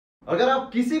अगर आप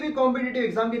किसी भी कॉम्पिटिटिव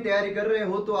एग्जाम की तैयारी कर रहे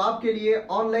हो तो आपके लिए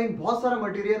ऑनलाइन बहुत सारा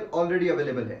मटेरियल ऑलरेडी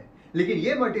अवेलेबल है। लेकिन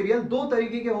ये मटेरियल दो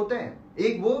तरीके के होते हैं,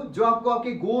 एक वो जो आपको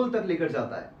आपके गोल तक लेकर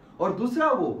जाता है और दूसरा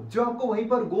वो जो आपको वहीं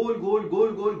पर गोल गोल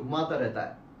गोल गोल घुमाता रहता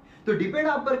है। तो डिपेंड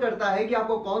आप पर करता है कि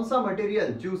आपको कौन सा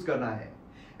मटेरियल चूज करना है।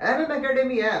 एमएम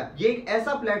एकेडमी ऐप ये एक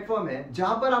ऐसा प्लेटफॉर्म है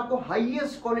जहां पर आपको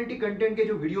हाईएस्ट क्वालिटी कंटेंट के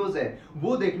जो वीडियोस है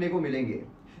वो देखने को मिलेंगे,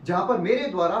 जहां पर मेरे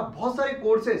द्वारा बहुत सारे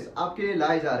कोर्सेस आपके लिए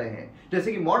लाए जा रहे हैं।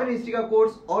 जैसे कि मॉडर्न हिस्ट्री का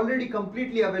कोर्स ऑलरेडी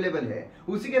कंप्लीटली अवेलेबल है,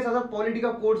 उसी के साथ साथ पॉलिटी का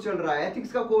कोर्स चल रहा है,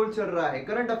 एथिक्स का कोर्स चल रहा है,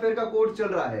 करंट अफेयर का कोर्स चल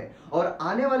रहा है और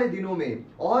आने वाले दिनों में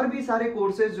और भी सारे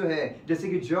कोर्सेज जो है जैसे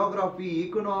कि ज्योग्राफी,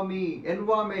 इकोनॉमी,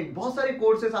 एनवायरमेंट, बहुत सारे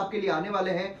कोर्सेज आपके लिए आने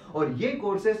वाले हैं और ये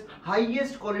कोर्सेज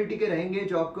हाईएस्ट क्वालिटी के रहेंगे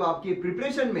जो आपको आपकी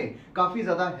प्रिपरेशन में काफी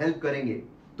ज्यादा हेल्प करेंगे।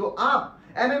 तो आप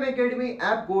एमएम एकेडमी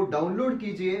ऐप को डाउनलोड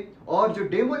कीजिए और जो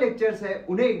डेमो लेक्चर्स है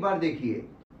उन्हें एक बार देखिए।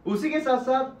 उसी के साथ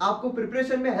साथ आपको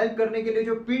प्रिपरेशन में हेल्प करने के लिए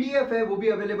जो पीडीएफ है वो भी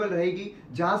अवेलेबल रहेगी,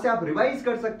 जहां से आप रिवाइज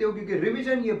कर सकते हो, क्योंकि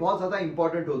रिवीजन ये बहुत ज्यादा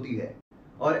इंपॉर्टेंट होती है।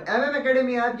 और एमएम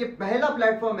एकेडमी ऐप ये पहला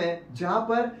प्लेटफॉर्म है जहां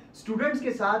पर स्टूडेंट्स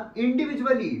के साथ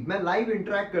इंडिविजुअली मैं लाइव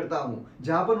इंटरेक्ट करता हूं,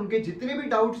 जहां पर उनके जितने भी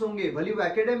डाउट्स होंगे, भले वो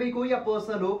एकेडमिक हो या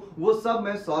पर्सनल हो, वो सब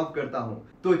मैं सॉल्व करता हूं।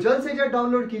 तो जल्द से जल्द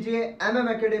डाउनलोड कीजिए एमएम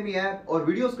एकेडमी ऐप और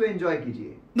वीडियोस को एंजॉय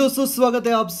कीजिए। दोस्तों स्वागत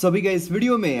है आप सभी का इस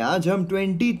वीडियो में। आज हम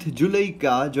 20 जुलाई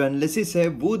का जो एनालिसिस है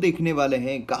वो देखने वाले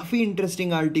हैं। काफ़ी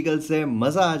इंटरेस्टिंग आर्टिकल्स है,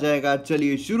 मज़ा आ जाएगा।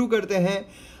 चलिए शुरू करते हैं।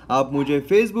 आप मुझे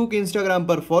फेसबुक, इंस्टाग्राम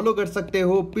पर फॉलो कर सकते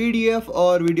हो। पीडीएफ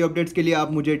और वीडियो अपडेट्स के लिए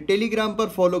आप मुझे टेलीग्राम पर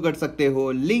फॉलो कर सकते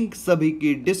हो। लिंक सभी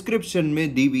की डिस्क्रिप्शन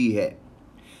में दी हुई है।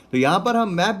 तो यहाँ पर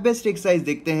हम मैप बेस्ड एक्सरसाइज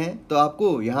देखते हैं। तो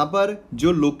आपको यहाँ पर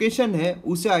जो लोकेशन है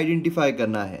उसे आइडेंटिफाई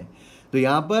करना है। तो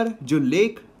यहाँ पर जो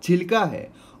लेक चिल्का है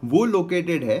वो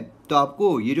लोकेटेड है, तो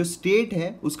आपको ये जो स्टेट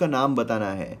है उसका नाम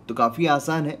बताना है। तो काफ़ी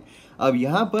आसान है। अब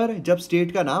यहाँ पर जब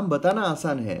स्टेट का नाम बताना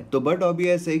आसान है तो बट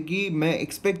ऑब्वियस है कि मैं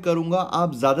एक्सपेक्ट करूँगा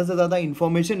आप ज़्यादा से ज़्यादा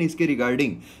इन्फॉर्मेशन इसके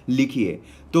रिगार्डिंग लिखिए।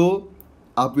 तो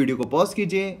आप वीडियो को पॉज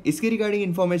कीजिए, इसके रिगार्डिंग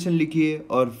इन्फॉर्मेशन लिखिए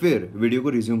और फिर वीडियो को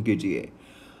रिज्यूम कीजिए।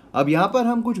 अब यहाँ पर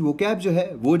हम कुछ वोकैब जो है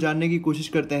वो जानने की कोशिश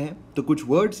करते हैं। तो कुछ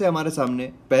वर्ड्स है हमारे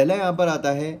सामने। पहला यहाँ पर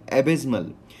आता है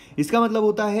एबिस्मल। इसका मतलब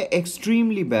होता है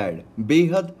एक्सट्रीमली बैड,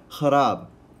 बेहद ख़राब।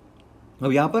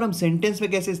 अब यहाँ पर हम सेंटेंस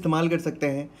में कैसे इस्तेमाल कर सकते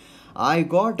हैं? I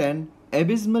got an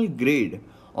abysmal grade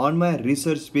on my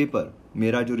research paper.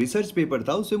 मेरा जो रिसर्च पेपर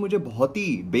था उससे मुझे बहुत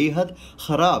ही बेहद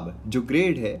ख़राब जो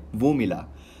ग्रेड है वो मिला।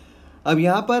 अब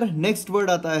यहाँ पर नेक्स्ट वर्ड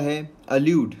आता है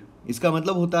अल्यूड। इसका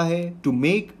मतलब होता है to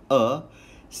make a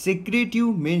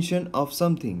secretive mention of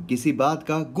something, किसी बात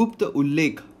का गुप्त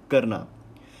उल्लेख करना।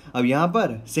 अब यहाँ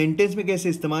पर सेंटेंस में कैसे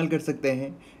इस्तेमाल कर सकते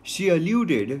हैं? She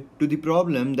अल्यूडेड to the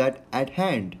problem that at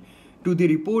hand to the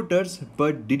reporters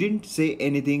but didn't say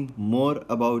anything more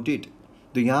about it.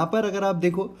 तो यहाँ पर अगर आप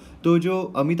देखो तो जो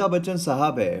अमिताभ बच्चन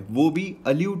साहब है वो भी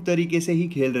अल्यूड तरीके से ही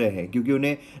खेल रहे हैं, क्योंकि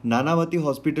उन्हें नानावती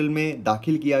हॉस्पिटल में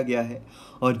दाखिल किया गया है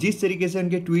और जिस तरीके से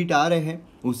उनके ट्वीट आ रहे हैं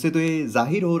उससे तो ये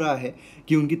जाहिर हो रहा है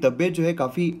कि उनकी तबीयत जो है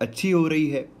काफ़ी अच्छी हो रही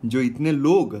है। जो इतने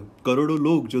लोग, करोड़ों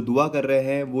लोग जो दुआ कर रहे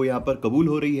हैं वो यहाँ पर कबूल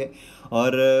हो रही है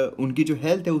और उनकी जो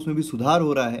हेल्थ है उसमें भी सुधार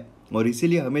हो रहा है। और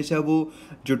इसीलिए हमेशा वो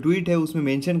जो ट्वीट है उसमें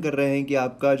मेंशन कर रहे हैं कि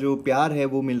आपका जो प्यार है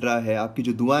वो मिल रहा है, आपकी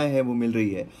जो दुआएं हैं वो मिल रही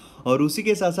है। और उसी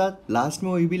के साथ साथ लास्ट में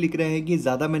वो ये भी लिख रहे हैं कि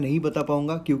ज़्यादा मैं नहीं बता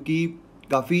पाऊँगा क्योंकि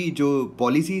काफ़ी जो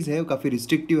पॉलिसीज़ है वो काफ़ी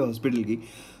रिस्ट्रिक्टिव है हॉस्पिटल की।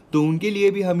 तो उनके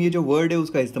लिए भी हम ये जो वर्ड है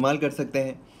उसका इस्तेमाल कर सकते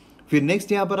हैं। फिर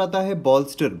नेक्स्ट यहाँ पर आता है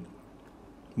बॉल्स्टर।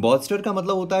 बॉल्स्टर का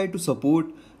मतलब होता है टू सपोर्ट,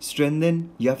 स्ट्रेंथन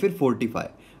या फिर फोर्टिफाई,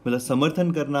 मतलब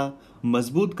समर्थन करना,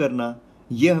 मजबूत करना।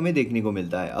 ये हमें देखने को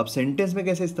मिलता है। अब सेंटेंस में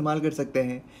कैसे इस्तेमाल कर सकते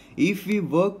हैं? If we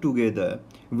work together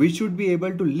we should be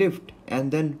able to lift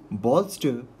and then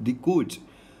बॉल्स्टर the coach.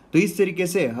 तो इस तरीके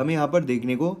से हमें यहाँ पर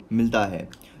देखने को मिलता है।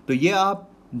 तो ये आप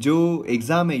जो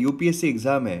एग्ज़ाम है, यूपीएससी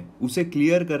एग्ज़ाम है, उसे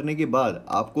क्लियर करने के बाद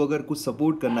आपको अगर कुछ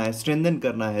सपोर्ट करना है, स्ट्रेंथन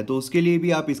करना है, तो उसके लिए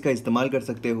भी आप इसका इस्तेमाल कर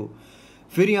सकते हो।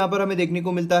 फिर यहाँ पर हमें देखने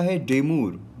को मिलता है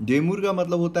डेमूर। डेमूर का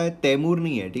मतलब होता है तैमूर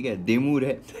नहीं है, ठीक है, डेमूर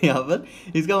है। तो यहाँ पर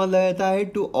इसका मतलब रहता है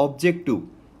टू ऑब्जेक्ट टू,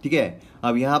 ठीक है।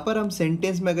 अब यहाँ पर हम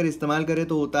सेंटेंस में अगर इस्तेमाल करें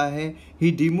तो होता है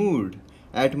ही डिमूर्ड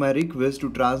at my request to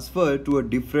transfer to a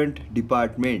different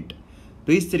department.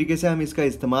 तो इस तरीके से हम इसका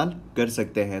इस्तेमाल कर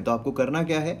सकते हैं। तो आपको करना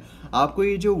क्या है? आपको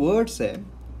ये जो वर्ड्स है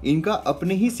इनका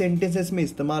अपने ही सेंटेंसेस में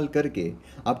इस्तेमाल करके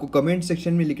आपको कमेंट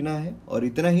सेक्शन में लिखना है। और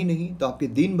इतना ही नहीं तो आपके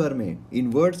दिन भर में इन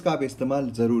वर्ड्स का आप इस्तेमाल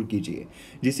ज़रूर कीजिए,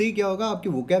 जिससे कि क्या होगा, आपकी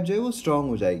वोकैब जो है वो स्ट्रांग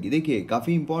हो जाएगी। देखिए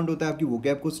काफ़ी इंपॉर्टेंट होता है आपकी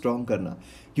वोकैब को स्ट्रांग करना,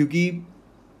 क्योंकि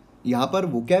यहाँ पर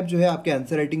वोकैब जो है आपके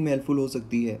आंसर राइटिंग में हेल्पफुल हो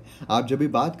सकती है। आप जब भी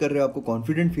बात कर रहे हो आपको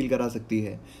कॉन्फिडेंट फील करा सकती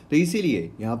है। तो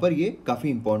इसीलिए यहाँ पर ये काफ़ी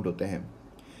इंपॉर्टेंट होते हैं।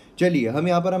 चलिए हम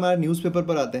यहाँ पर हमारे न्यूज़पेपर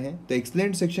पर आते हैं। तो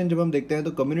एक्सलेंट सेक्शन जब हम देखते हैं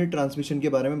तो कम्युनिटी ट्रांसमिशन के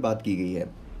बारे में बात की गई है।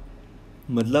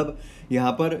 मतलब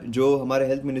यहाँ पर जो हमारे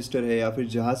हेल्थ मिनिस्टर है या फिर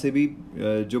जहाँ से भी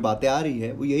जो बातें आ रही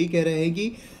है वो यही कह रहे हैं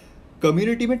कि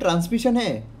कम्युनिटी में ट्रांसमिशन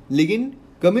है लेकिन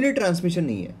कम्युनिटी ट्रांसमिशन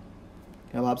नहीं है।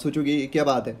 अब आप सोचोगे ये क्या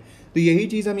बात है, तो यही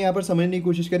चीज़ हम यहाँ पर समझने की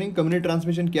कोशिश करेंगे। कम्युनिटी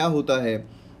ट्रांसमिशन क्या होता है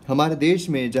हमारे देश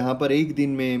में, जहाँ पर एक दिन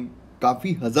में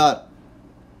काफ़ी हज़ार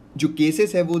जो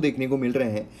केसेस है वो देखने को मिल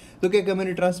रहे हैं। तो क्या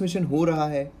कम्युनिटी ट्रांसमिशन हो रहा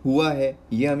है, हुआ है,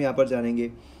 ये हम यहाँ पर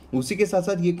जानेंगे। उसी के साथ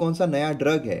साथ ये कौन सा नया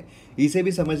ड्रग है इसे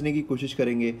भी समझने की कोशिश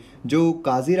करेंगे। जो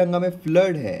काजीरंगा में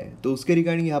फ्लड है तो उसके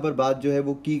रिगार्डिंग यहाँ पर बात जो है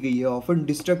वो की गई है। ऑफन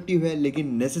डिस्ट्रक्टिव है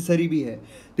लेकिन नेसेसरी भी है,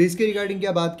 तो इसके रिगार्डिंग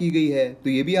क्या बात की गई है, तो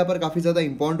ये भी यहाँ पर काफ़ी ज़्यादा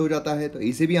इंपॉर्टेंट हो जाता है, तो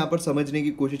इसे भी यहाँ पर समझने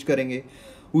की कोशिश करेंगे।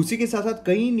 उसी के साथ साथ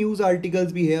कई न्यूज़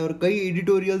आर्टिकल्स भी है और कई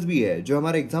एडिटोरियल्स भी है जो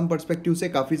हमारे एग्जाम पर्सपेक्टिव से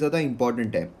काफ़ी ज़्यादा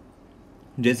इंपॉर्टेंट है।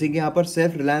 जैसे कि यहाँ पर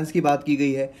सेल्फ रिलायंस की बात की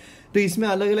गई है, तो इसमें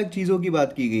अलग अलग चीज़ों की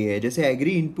बात की गई है। जैसे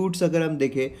एग्री इनपुट्स अगर हम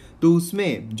देखें तो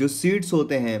उसमें जो सीड्स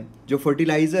होते हैं, जो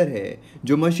फर्टिलाइज़र है,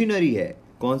 जो मशीनरी है,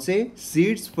 कौन से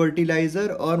सीड्स, फर्टिलाइज़र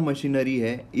और मशीनरी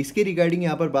है, इसके रिगार्डिंग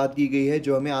यहाँ पर बात की गई है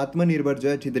जो हमें आत्मनिर्भर जो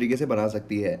है अच्छी तरीके से बना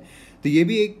सकती है। तो ये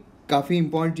भी एक काफ़ी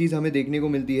इंपॉर्टेंट चीज़ हमें देखने को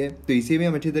मिलती है, तो इसे भी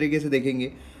हम अच्छी तरीके से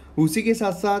देखेंगे। उसी के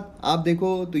साथ साथ आप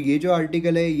देखो तो ये जो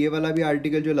आर्टिकल है, ये वाला भी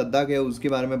आर्टिकल जो लद्दाख है उसके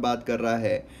बारे में बात कर रहा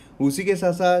है। उसी के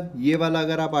साथ साथ ये वाला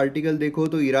अगर आप आर्टिकल देखो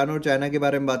तो ईरान और चाइना के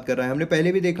बारे में बात कर रहा है। हमने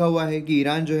पहले भी देखा हुआ है कि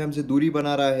ईरान जो है हमसे दूरी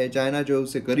बना रहा है, चाइना जो है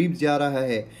उससे करीब जा रहा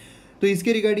है, तो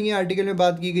इसके रिगार्डिंग ये आर्टिकल में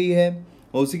बात की गई है।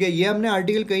 और उसी के ये हमने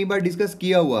आर्टिकल कई बार डिस्कस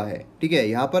किया हुआ है, ठीक है।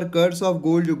 यहाँ पर कर्स ऑफ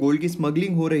गोल्ड, जो गोल्ड की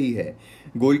स्मगलिंग हो रही है,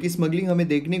 गोल्ड की स्मगलिंग हमें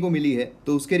देखने को मिली है,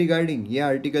 तो उसके रिगार्डिंग ये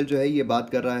आर्टिकल जो है ये बात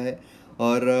कर रहा है।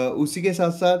 और उसी के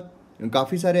साथ साथ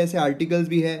काफ़ी सारे ऐसे आर्टिकल्स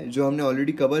भी हैं जो हमने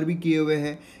ऑलरेडी कवर भी किए हुए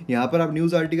हैं। यहाँ पर आप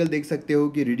न्यूज़ आर्टिकल देख सकते हो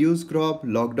कि reduce crop,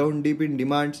 lockdown dip in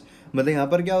demands. मतलब यहाँ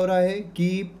पर क्या हो रहा है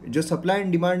कि जो सप्लाई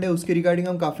एंड डिमांड है उसके रिगार्डिंग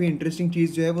हम काफ़ी इंटरेस्टिंग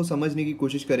चीज़ जो है वो समझने की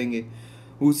कोशिश करेंगे।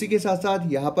 उसी के साथ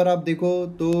साथ यहाँ पर आप देखो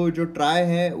तो जो ट्राई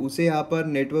है उसे यहाँ पर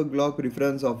नेटवर्क ब्लॉक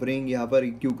रेफरेंस ऑफरिंग यहाँ पर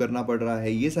क्यों करना पड़ रहा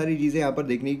है, ये सारी चीज़ें यहाँ पर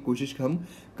देखने की कोशिश हम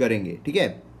करेंगे, ठीक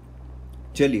है।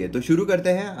 चलिए तो शुरू करते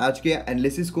हैं आज के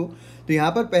एनालिसिस को। तो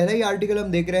यहाँ पर पहला ही आर्टिकल हम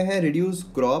देख रहे हैं, reduce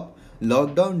crop,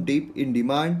 lockdown dip in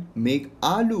demand make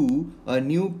आलू अ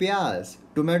न्यू प्याज,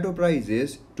 tomato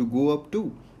prices to go up to.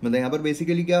 मतलब यहाँ पर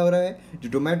बेसिकली क्या हो रहा है, जो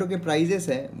टोमेटो के प्राइजेस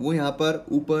हैं वो यहाँ पर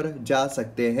ऊपर जा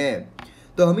सकते हैं।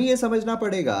 तो हमें ये समझना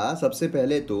पड़ेगा सबसे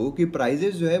पहले तो कि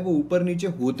प्राइजेस जो है वो ऊपर नीचे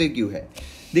होते क्यों है।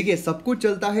 देखिए सब कुछ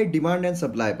चलता है डिमांड एंड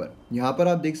सप्लाई पर। यहाँ पर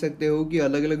आप देख सकते हो कि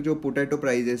अलग अलग जो पोटैटो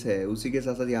प्राइजेस है, उसी के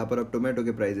साथ साथ यहाँ पर आप टोमेटो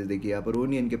के प्राइजेस देखिए, यहाँ पर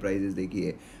ओनियन के प्राइजेस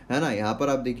देखिए, है ना। यहाँ पर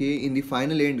आप देखिए इन दी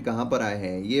फाइनल एंड कहाँ पर आए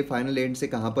हैं, ये फाइनल एंड से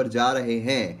कहाँ पर जा रहे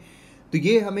हैं, तो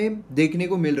ये हमें देखने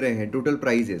को मिल रहे हैं टोटल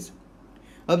प्राइजेस।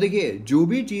 अब देखिए जो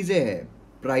भी चीज़ें हैं,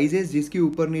 प्राइजेस जिसकी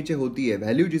ऊपर नीचे होती है,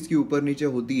 वैल्यू जिसकी ऊपर नीचे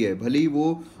होती है, भले ही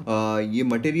वो ये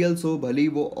मटेरियल्स हो, भले ही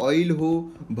वो ऑयल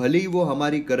हो, भले ही वो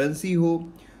हमारी करेंसी हो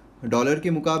डॉलर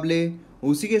के मुकाबले,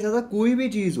 उसी के साथ साथ कोई भी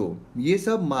चीज़ हो, ये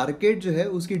सब मार्केट जो है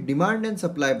उसकी डिमांड एंड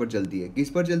सप्लाई पर चलती है। किस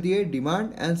पर चलती है, डिमांड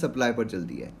एंड सप्लाई पर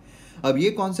चलती है। अब ये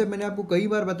कॉन्सेप्ट मैंने आपको कई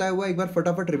बार बताया हुआ है, एक बार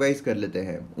फटाफट रिवाइज कर लेते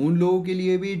हैं उन लोगों के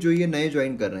लिए भी जो ये नए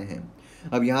ज्वाइन कर रहे हैं।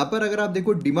 अब यहाँ पर अगर आप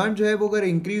देखो डिमांड जो है वो अगर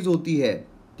इंक्रीज होती है,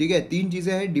 ठीक है, तीन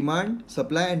चीज़ें हैं, demand,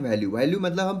 supply and value. Value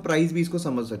मतलब हम प्राइस भी इसको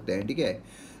समझ सकते हैं, ठीक है।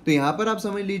 तो यहाँ पर आप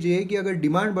समझ लीजिए कि अगर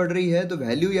डिमांड बढ़ रही है तो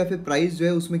वैल्यू या फिर प्राइस जो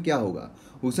है उसमें क्या होगा,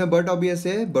 उसमें बट ऑब्वियस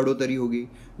है बढ़ोतरी होगी।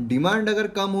 डिमांड अगर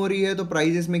कम हो रही है तो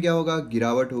प्राइजेस में क्या होगा,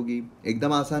 गिरावट होगी।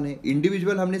 एकदम आसान है,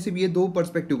 इंडिविजुअल हमने सिर्फ ये दो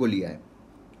पर्सपेक्टिव को लिया है।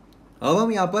 अब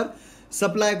हम यहाँ पर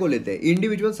सप्लाई को लेते हैं,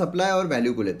 इंडिविजुअल सप्लाई और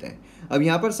वैल्यू को लेते हैं। अब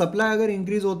यहाँ पर सप्लाई अगर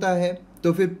इंक्रीज होता है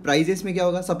तो फिर प्राइजेस में क्या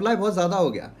होगा, सप्लाई बहुत ज़्यादा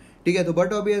हो गया, ठीक है, तो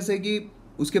बट ऑब्वियस है कि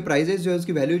उसके प्राइजेस जो है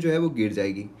उसकी वैल्यू जो है वो गिर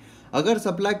जाएगी। अगर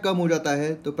सप्लाई कम हो जाता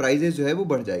है तो प्राइजेस जो है वो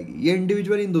बढ़ जाएगी। ये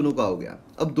इंडिविजुअल इन दोनों का हो गया।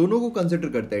 अब दोनों को कंसिडर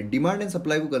करते हैं, डिमांड एंड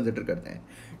सप्लाई को कंसिडर करते हैं।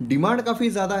 डिमांड काफ़ी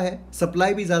ज़्यादा है,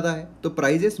 सप्लाई भी ज़्यादा है, तो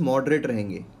प्राइजेस मॉडरेट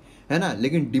रहेंगे, है ना।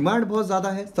 लेकिन डिमांड बहुत ज़्यादा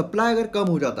है, सप्लाई अगर कम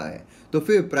हो जाता है तो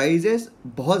फिर प्राइजेस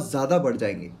बहुत ज़्यादा बढ़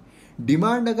जाएंगे।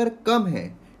 डिमांड अगर कम है,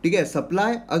 ठीक है,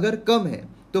 सप्लाई अगर कम है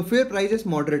तो फिर प्राइजेस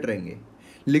मॉडरेट रहेंगे।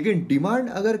 लेकिन डिमांड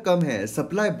अगर कम है,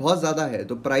 सप्लाई बहुत ज़्यादा है,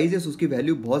 तो प्राइजेस उसकी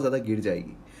वैल्यू बहुत ज़्यादा गिर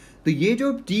जाएगी। तो ये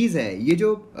जो चीज़ है, ये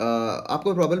जो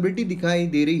आपको प्रोबेबिलिटी दिखाई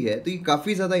दे रही है, तो ये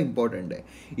काफ़ी ज़्यादा इंपॉर्टेंट है।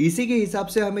 इसी के हिसाब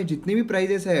से हमें जितनी भी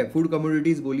प्राइजेस है, फूड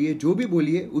कमोडिटीज़ बोलिए, जो भी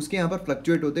बोलिए, उसके यहाँ पर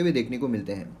फ्लक्चुएट होते हुए देखने को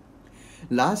मिलते हैं।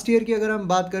 लास्ट ईयर की अगर हम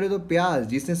बात करें तो प्याज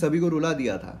जिसने सभी को रुला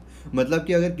दिया था, मतलब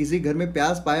कि अगर किसी घर में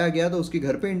प्याज पाया गया तो उसके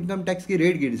घर पे इनकम टैक्स की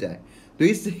रेट गिर जाए, तो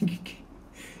इस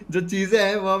जो चीज़ें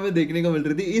हैं वो हमें देखने को मिल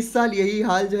रही थी। इस साल यही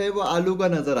हाल जो है वो आलू का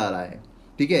नज़र आ रहा है,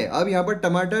 ठीक है। अब यहाँ पर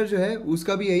टमाटर जो है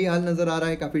उसका भी यही हाल नज़र आ रहा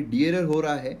है, काफ़ी डियर हो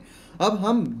रहा है। अब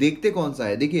हम देखते कौन सा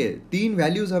है। देखिए 3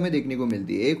 वैल्यूज़ हमें देखने को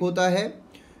मिलती है। एक होता है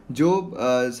जो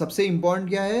सबसे इम्पॉर्टेंट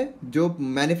क्या है, जो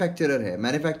मैन्युफैक्चरर है,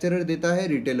 मैन्युफैक्चरर देता है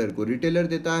रिटेलर को, रिटेलर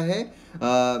देता है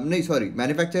नहीं सॉरी,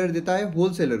 मैन्युफैक्चरर देता है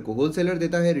होलसेलर को, होलसेलर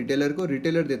देता है रिटेलर को,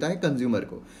 रिटेलर देता है कंज्यूमर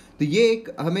को। तो ये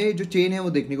एक हमें जो चेन है वो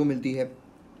देखने को मिलती है।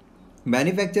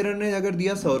 मैन्युफैक्चरर ने अगर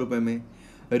दिया 100 रुपये में,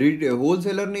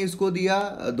 होलसेलर ने इसको दिया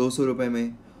 200 रुपये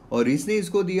में, और इसने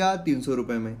इसको दिया 300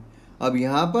 रुपये में। अब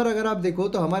यहाँ पर अगर आप देखो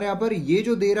तो हमारे यहाँ पर ये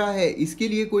जो दे रहा है इसके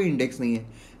लिए कोई इंडेक्स नहीं है,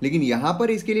 लेकिन यहाँ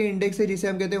पर इसके लिए इंडेक्स है जिसे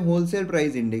हम कहते हैं होलसेल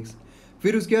प्राइस इंडेक्स।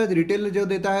 फिर उसके बाद रिटेलर जो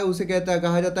देता है उसे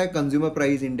कहा जाता है कंज्यूमर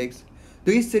प्राइस इंडेक्स।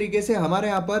 तो इस तरीके से हमारे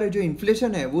यहाँ पर जो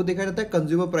इन्फ्लेशन है वो देखा जाता है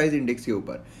कंज्यूमर प्राइस इंडेक्स के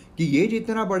ऊपर, कि ये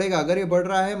जितना बढ़ेगा, अगर ये बढ़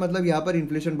रहा है मतलब यहाँ पर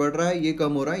इन्फ्लेशन बढ़ रहा है, ये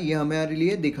कम हो रहा है, ये हमारे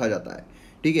लिए देखा जाता है।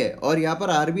 ठीक है। और यहाँ पर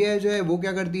आरबीआई जो है वो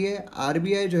क्या करती है,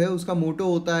 आरबीआई जो है उसका मोटो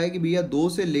होता है कि भैया 2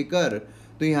 से लेकर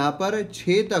तो यहाँ पर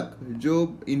 6 तक जो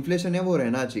इन्फ्लेशन है वो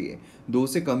रहना चाहिए, 2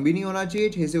 से कम भी नहीं होना चाहिए,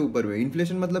 6 से ऊपर भी।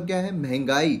 इन्फ्लेशन मतलब क्या है,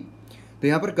 महंगाई। तो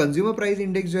यहाँ पर कंज्यूमर प्राइस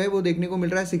इंडेक्स जो है वो देखने को मिल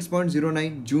रहा है 6.09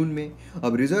 जून में।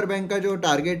 अब रिजर्व बैंक का जो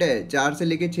टारगेट है 4 से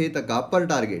लेकर 6 तक का अपर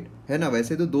टारगेट है ना,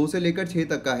 वैसे तो 2 से लेकर 6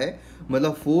 तक का है,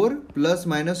 मतलब 4 +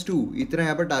 -2 इतना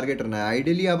यहाँ पर टारगेट रहना है।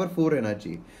 आइडियली यहाँ पर 4 रहना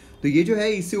चाहिए। तो ये जो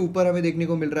है इससे ऊपर हमें देखने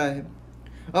को मिल रहा है।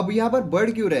 अब यहाँ पर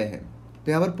बढ़ क्यों रहे हैं,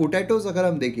 तो यहाँ पर पोटैटोज अगर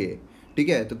हम देखें, ठीक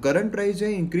है, तो करंट प्राइस जो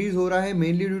है इंक्रीज हो रहा है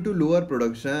mainly due to lower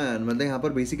production. मतलब यहाँ पर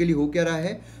बेसिकली हो क्या रहा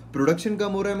है, प्रोडक्शन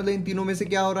कम हो रहा है। मतलब इन तीनों में से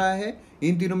क्या हो रहा है,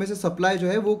 इन तीनों में से सप्लाई जो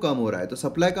है वो कम हो रहा है। तो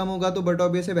सप्लाई कम होगा तो बट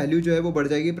ऑब्वियस है वैल्यू जो है वो बढ़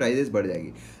जाएगी, प्राइजेस बढ़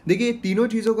जाएगी। देखिए तीनों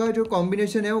चीज़ों का जो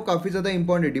कॉम्बिनेशन है वो काफ़ी ज़्यादा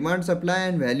इंपॉर्टेंट है, डिमांड सप्लाई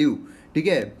एंड वैल्यू। ठीक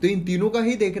है, तो इन तीनों का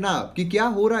ही देखना कि क्या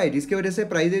हो रहा है जिसकी वजह से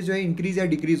प्राइजेस जो है इंक्रीज या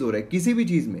डिक्रीज हो रहा है किसी भी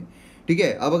चीज़ में। ठीक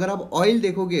है। अब अगर आप ऑयल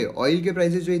देखोगे, ऑयल के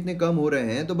प्राइसेस जो इतने कम हो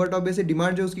रहे हैं तो बट ऑब्वियसली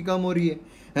डिमांड जो उसकी कम हो रही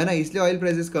है ना, इसलिए ऑयल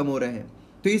प्राइसेस कम हो रहे हैं।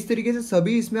 तो इस तरीके से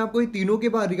सभी इसमें आपको तीनों के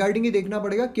बाद रिगार्डिंग ही देखना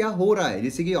पड़ेगा क्या हो रहा है,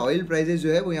 जैसे कि ऑयल प्राइसेस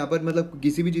जो है वो यहाँ पर मतलब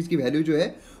किसी भी चीज़ की वैल्यू जो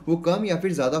है वो कम या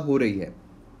फिर ज़्यादा हो रही है।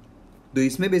 तो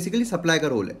इसमें बेसिकली सप्लाई का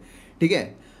रोल है। ठीक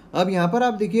है। अब यहाँ पर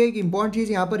आप देखिए एक इंपॉर्टेंट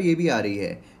चीज़ यहाँ पर ये भी आ रही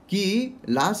है कि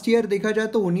लास्ट ईयर देखा जाए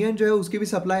तो ओनियन जो है उसकी भी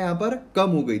सप्लाई यहाँ पर कम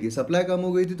हो गई थी, सप्लाई कम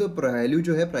हो गई थी, तो वैल्यू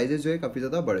जो है प्राइजेस जो है काफ़ी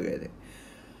ज़्यादा बढ़ गए थे।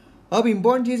 अब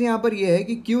इंपॉर्टेंट चीज़ यहाँ पर यह है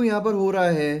कि क्यों यहाँ पर हो रहा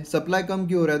है, सप्लाई कम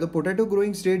क्यों हो रहा है। तो पोटैटो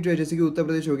ग्रोइंग स्टेट जो है जैसे कि उत्तर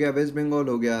प्रदेश हो गया, वेस्ट बंगाल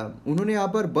हो गया, उन्होंने यहाँ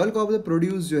पर बल्क ऑफ द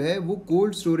प्रोड्यूस जो है वो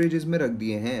कोल्ड स्टोरेज में रख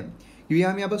दिए हैं, क्योंकि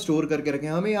हम यहाँ पर स्टोर करके रखें,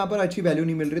 हमें यहाँ पर अच्छी वैल्यू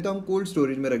नहीं मिल रही तो हम कोल्ड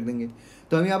स्टोरेज में रख देंगे,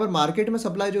 तो हम यहाँ पर मार्केट में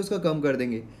सप्लाई जो उसका कम कर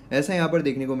देंगे, ऐसा यहाँ पर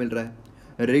देखने को मिल रहा है।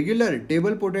 रेगुलर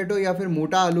टेबल पोटैटो या फिर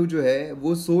मोटा आलू जो है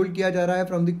वो सोल्ड किया जा रहा है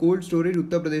from the cold storage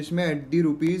Uttar Pradesh में एट दी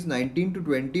 ₹19 to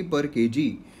 20 पर kg।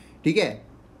 ठीक है।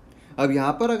 अब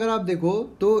यहाँ पर अगर आप देखो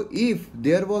तो if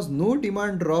there was no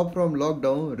demand drop from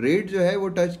lockdown, rate जो है वो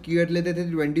टच कर लेते थे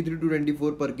 23 to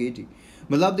 24 पर kg।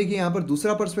 मतलब आप देखिए यहाँ पर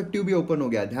दूसरा पर्सपेक्टिव भी ओपन हो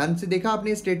गया। ध्यान से देखा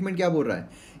आपने स्टेटमेंट क्या बोल रहा है,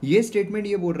 ये स्टेटमेंट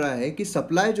ये बोल रहा है कि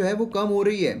सप्लाई जो है वो कम हो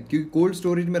रही है क्योंकि कोल्ड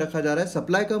स्टोरेज में रखा जा रहा है,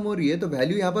 सप्लाई कम हो रही है तो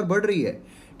वैल्यू यहाँ पर बढ़ रही है।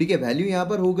 ठीक है, वैल्यू यहाँ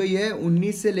पर हो गई है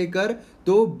 19 से लेकर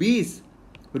तो 20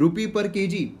 रुपये पर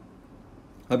kg।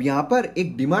 अब यहाँ पर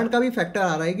एक डिमांड का भी फैक्टर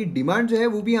आ रहा है कि डिमांड जो है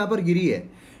वो भी यहाँ पर गिरी है,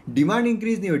 डिमांड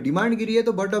इंक्रीज नहीं हो, डिमांड गिरी है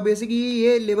तो बट बेसिकली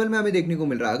ये लेवल में हमें देखने को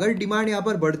मिल रहा है। अगर डिमांड यहाँ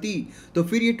पर बढ़ती तो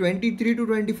फिर ये 23 to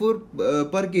 24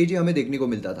 पर kg हमें देखने को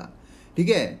मिलता था। ठीक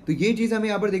है, तो ये चीज़ हमें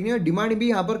यहाँ पर देखनी है। डिमांड भी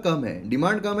यहाँ पर कम है,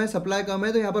 डिमांड कम है, सप्लाई कम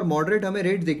है, तो यहाँ पर मॉडरेट हमें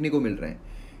रेट देखने को मिल रहे हैं।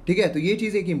 ठीक है, तो ये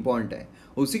चीज़ एक इंपॉर्टेंट है।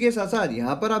 उसी के साथ साथ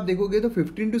यहाँ पर आप देखोगे तो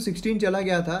 15 to 16 चला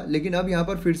गया था, लेकिन अब यहाँ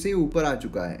पर फिर से ऊपर आ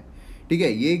चुका है। ठीक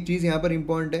है, ये एक चीज़ यहाँ पर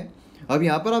इंपॉर्टेंट है। अब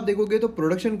यहाँ पर आप देखोगे तो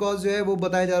प्रोडक्शन कॉस्ट जो है वो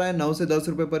बताया जा रहा है 9 से 10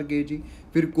 रुपये पर kg।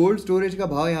 फिर कोल्ड स्टोरेज का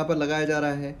भाव यहाँ पर लगाया जा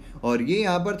रहा है और ये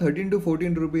यहाँ पर 13 to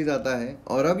 14 रुपीज़ आता है।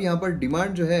 और अब यहाँ पर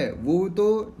डिमांड जो है वो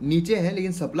तो नीचे है,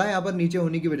 लेकिन सप्लाई यहाँ पर नीचे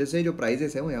होने की वजह से जो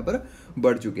प्राइजेस है वो यहाँ पर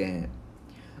बढ़ चुके हैं।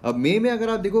 अब मई में अगर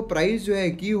आप देखो प्राइस जो है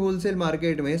की होलसेल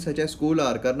मार्केट में सच एज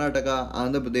कोलार, कर्नाटका,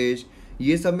 आंध्र प्रदेश,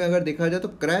 ये सब में अगर देखा जाए तो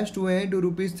क्रैश हुए हैं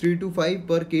 ₹3 to 5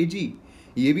 पर kg।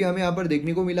 ये भी हमें यहाँ पर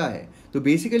देखने को मिला है। तो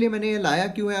बेसिकली मैंने ये लाया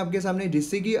क्यों है आपके सामने,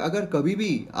 जिससे कि अगर कभी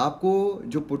भी आपको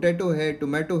जो पोटैटो है,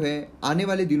 टोमेटो है, आने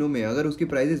वाले दिनों में अगर उसकी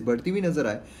प्राइसेस बढ़ती हुई नजर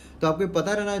आए तो आपको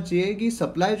पता रहना चाहिए कि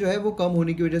सप्लाई जो है वो कम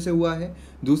होने की वजह से हुआ है।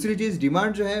 दूसरी चीज़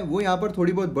डिमांड जो है वो यहाँ पर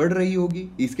थोड़ी बहुत बढ़ रही होगी,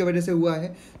 इसके वजह से हुआ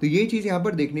है। तो ये चीज़ यहाँ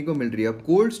पर देखने को मिल रही है। अब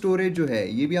कोल्ड स्टोरेज जो है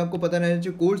ये भी आपको पता रहना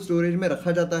चाहिए, कोल्ड स्टोरेज में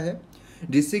रखा जाता है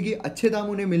जिससे कि अच्छे दाम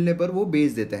उन्हें मिलने पर वो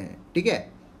बेच देते हैं। ठीक है।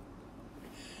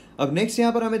 अब नेक्स्ट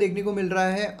यहाँ पर हमें देखने को मिल रहा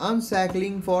है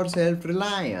अनसैकलिंग for self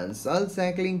reliance.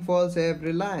 अनसैकलिंग for self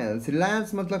reliance,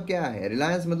 Reliance मतलब क्या है,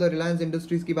 रिलायंस मतलब रिलायंस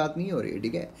इंडस्ट्रीज की बात नहीं हो रही है।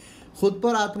 ठीक है, खुद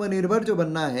पर आत्मनिर्भर जो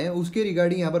बनना है उसके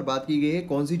रिगार्डिंग यहाँ पर बात की गई है।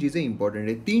 कौन सी चीज़ें इंपॉर्टेंट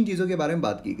है, 3 चीज़ों के बारे में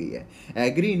बात की गई है।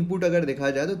 एग्री इनपुट अगर देखा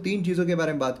जाए तो 3 चीज़ों के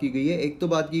बारे में बात की गई है। एक तो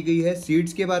बात की गई है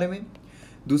सीड्स के बारे में,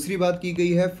 दूसरी बात की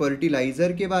गई है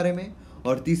फर्टिलाइज़र के बारे में,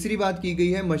 और तीसरी बात की गई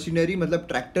है मशीनरी मतलब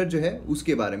ट्रैक्टर जो है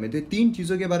उसके बारे में। तो 3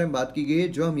 चीज़ों के बारे में बात की गई है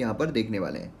जो हम यहाँ पर देखने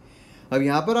वाले हैं। अब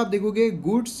यहाँ पर आप देखोगे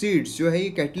गुड सीड्स जो है ये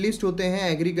कैटलिस्ट होते हैं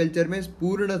एग्रीकल्चर में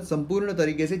संपूर्ण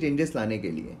तरीके से चेंजेस लाने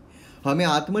के लिए। हमें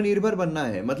आत्मनिर्भर बनना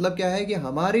है, मतलब क्या है कि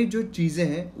हमारी जो चीज़ें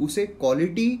हैं उसे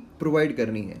क्वालिटी प्रोवाइड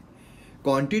करनी है।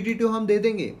 क्वांटिटी तो हम दे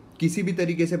देंगे किसी भी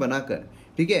तरीके से बनाकर,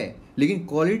 ठीक है, लेकिन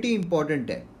क्वालिटी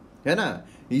इंपॉर्टेंट है ना।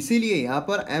 इसीलिए यहाँ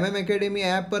पर MM एकेडमी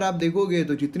ऐप पर आप देखोगे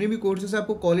तो जितने भी कोर्सेस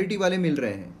आपको क्वालिटी वाले मिल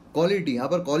रहे हैं, क्वालिटी, यहाँ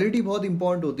पर क्वालिटी बहुत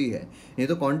इंपॉर्टेंट होती है। नहीं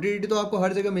तो क्वांटिटी तो आपको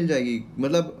हर जगह मिल जाएगी,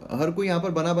 मतलब हर कोई यहाँ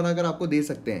पर बना कर आपको दे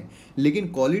सकते हैं, लेकिन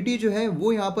क्वालिटी जो है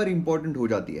वो यहाँ पर इंपॉर्टेंट हो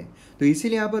जाती है। तो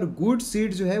इसीलिए यहाँ पर गुड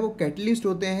सीड्स जो है वो कैटलिस्ट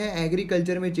होते हैं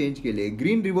एग्रीकल्चर में चेंज के लिए।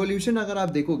 ग्रीन रिवॉल्यूशन अगर आप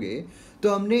देखोगे तो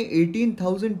हमने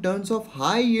 18,000 tons of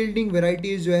high yielding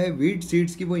varieties जो है व्हीट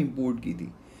सीड्स की वो इम्पोर्ट की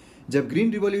थी। जब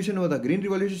ग्रीन रिवॉल्यूशन हुआ था, ग्रीन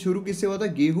रिवॉल्यूशन शुरू किससे हुआ था,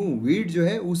 गेहूं व्हीट जो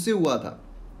है उससे हुआ था,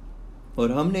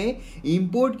 और हमने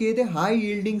इंपोर्ट किए थे हाई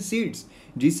यील्डिंग सीड्स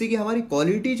जिससे कि हमारी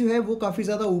क्वालिटी जो है वो काफ़ी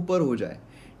ज़्यादा ऊपर हो जाए,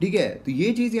 ठीक है। तो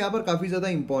ये चीज़ यहाँ पर काफ़ी ज़्यादा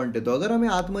इंपॉर्टेंट है। तो अगर हमें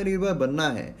आत्मनिर्भर बनना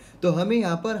है तो हमें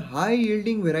यहाँ पर high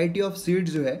yielding variety of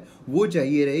seeds जो है वो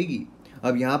चाहिए रहेगी।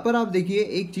 अब यहाँ पर आप देखिए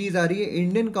एक चीज़ आ रही है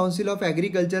Indian council of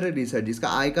agricultural research, जिसका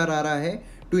आईकार आ रहा है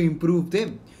टू इम्प्रूव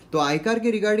देम। तो आईकार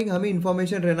के रिगार्डिंग हमें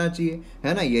इन्फॉर्मेशन रहना चाहिए,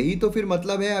 है ना। यही तो फिर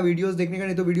मतलब है वीडियोस देखने का।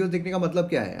 नहीं तो वीडियोस देखने का मतलब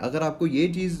क्या है, अगर आपको ये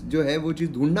चीज़ जो है वो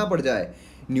चीज़ ढूंढना पड़ जाए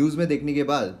न्यूज़ में देखने के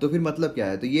बाद तो फिर मतलब क्या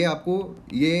है। तो ये आपको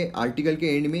ये आर्टिकल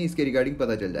के एंड में इसके रिगार्डिंग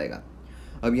पता चल जाएगा।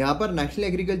 अब यहाँ पर national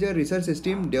agriculture research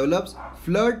system develops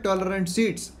flood tolerant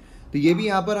seeds, तो ये भी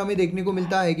यहाँ पर हमें देखने को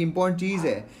मिलता है कि इंपॉर्टेंट चीज़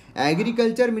है।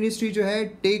 एग्रीकल्चर मिनिस्ट्री जो है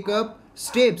take up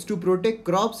steps to protect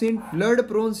crops in flood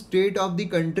prone state of the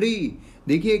country.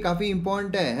 देखिए काफ़ी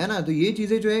इंपॉर्टेंट है ना। तो ये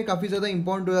चीज़ें जो है काफ़ी ज़्यादा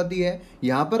इंपॉर्टेंट हो जाती है।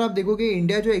 यहाँ पर आप देखोगे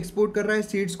इंडिया जो एक्सपोर्ट कर रहा है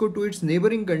सीड्स को to it's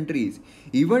neighbouring countries.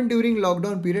 Even during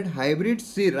lockdown period hybrid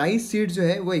rice seeds जो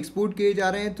है वो एक्सपोर्ट किए जा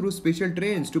रहे हैं through special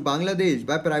train to Bangladesh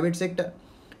by private sector.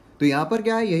 तो यहाँ पर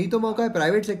क्या है, यही तो मौका है।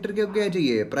 प्राइवेट सेक्टर को क्या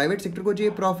चाहिए, प्राइवेट सेक्टर को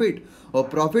चाहिए प्रॉफिट, और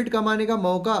प्रॉफिट कमाने का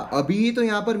मौका अभी ही तो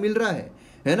यहाँ पर मिल रहा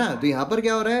है ना। तो यहाँ पर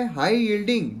क्या हो रहा है, हाई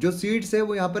यील्डिंग जो सीड्स है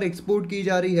वो यहाँ पर एक्सपोर्ट की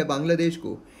जा रही है बांग्लादेश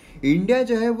को। इंडिया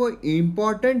जो है वो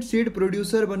इम्पॉर्टेंट सीड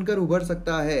प्रोड्यूसर बनकर उभर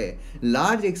सकता है,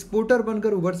 लार्ज एक्सपोर्टर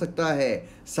बनकर उभर सकता है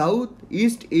साउथ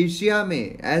ईस्ट एशिया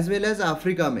में एज वेल एज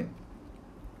अफ्रीका में।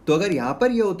 तो अगर यहाँ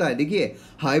पर ये होता है, देखिए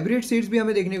हाइब्रिड सीड्स भी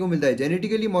हमें देखने को मिलता है,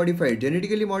 जेनेटिकली मॉडिफाइड।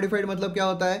 जेनेटिकली मॉडिफाइड मतलब क्या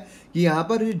होता है कि यहाँ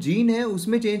पर जो जीन है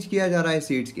उसमें चेंज किया जा रहा है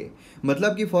सीड्स के।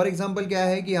 मतलब कि फॉर एग्जांपल क्या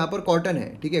है कि यहाँ पर कॉटन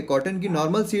है, ठीक है, कॉटन की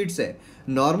नॉर्मल सीड्स है,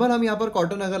 नॉर्मल हम यहाँ पर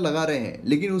कॉटन अगर लगा रहे हैं,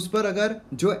 लेकिन उस पर अगर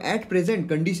जो एट प्रेजेंट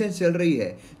कंडीशन चल रही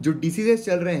है, जो डिसीजेस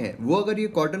चल रहे हैं, वो अगर ये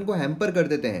कॉटन को हैम्पर कर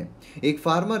देते हैं। एक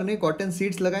फार्मर ने कॉटन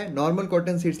सीड्स लगाए, नॉर्मल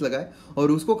कॉटन सीड्स लगाए,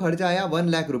 और उसको खर्चा आया 1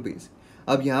 लाख रुपीज़।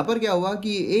 अब यहाँ पर क्या हुआ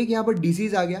कि एक यहाँ पर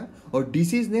डिसीज़ आ गया, और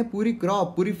डिसीज़ ने पूरी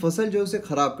क्रॉप, पूरी फसल जो है उसे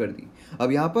ख़राब कर दी।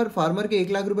 अब यहाँ पर फार्मर के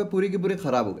 1 लाख रुपए पूरे के पूरे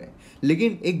ख़राब हो गए।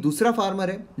 लेकिन एक दूसरा फार्मर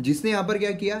है जिसने यहाँ पर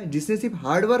क्या किया, जिसने सिर्फ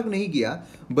हार्ड वर्क नहीं किया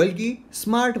बल्कि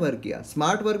स्मार्ट वर्क किया।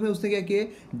 स्मार्ट वर्क में उसने क्या किया,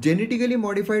 जेनेटिकली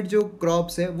मॉडिफाइड जो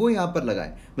क्रॉप्स है वो यहाँ पर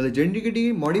लगाए, मतलब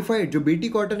जेनेटिकली मॉडिफाइड जो बीटी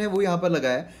कॉटन है वो यहाँ पर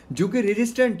लगाया, जो कि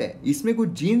रेजिस्टेंट है। इसमें कुछ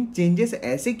जीन चेंजेस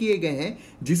ऐसे किए गए हैं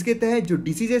जिसके तहत जो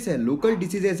डिसीजेस है, लोकल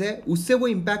डिसीजेस है, उससे वो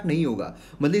इम्पैक्ट नहीं होगा।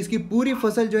 मतलब इसकी पूरी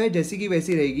फसल जो है जैसी की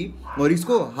वैसी रहेगी, और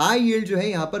इसको हाई यील्ड जो है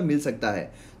यहाँ पर मिल सकता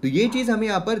है। तो ये चीज़ हमें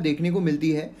यहाँ पर देखने को मिलती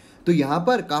है। तो यहाँ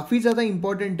पर काफ़ी ज़्यादा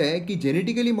इंपॉर्टेंट है कि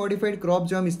जेनेटिकली मॉडिफाइड क्रॉप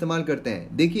जो हम इस्तेमाल करते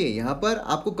हैं, देखिए यहाँ पर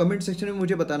आपको कमेंट सेक्शन में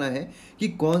मुझे बताना है कि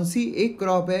कौन सी एक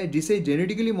क्रॉप है जिसे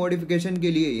जेनेटिकली मॉडिफिकेशन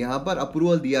के लिए यहाँ पर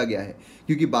अप्रूवल दिया गया है,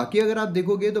 क्योंकि बाकी अगर आप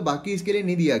देखोगे तो बाकी इसके लिए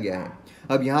नहीं दिया गया है।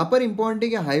 अब यहाँ पर इंपॉर्टेंट है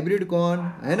कि हाइब्रिड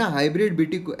कॉर्न है ना, हाइब्रिड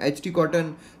बीटी HT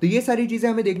कॉटन, तो ये सारी चीज़ें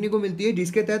हमें देखने को मिलती है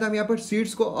जिसके तहत हम यहाँ पर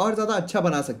सीड्स को और ज़्यादा अच्छा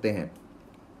बना सकते हैं।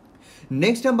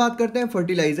 नेक्स्ट हम बात करते हैं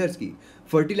फर्टिलाइजर्स की।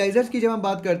 फर्टिलाइजर्स की जब हम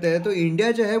बात करते हैं तो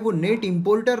इंडिया जो है वो नेट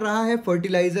इंपोर्टर रहा है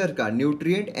फर्टिलाइजर का,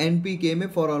 न्यूट्रिएंट NPK में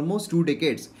for almost 2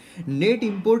 decades. Net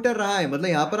importer रहा है, मतलब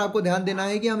यहाँ पर आपको ध्यान देना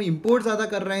है कि हम इंपोर्ट ज़्यादा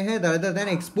कर रहे हैं rather than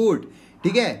एक्सपोर्ट,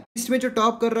 ठीक है। लिस्ट में जो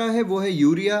टॉप कर रहा है वो है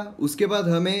यूरिया, उसके बाद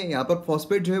हमें यहाँ पर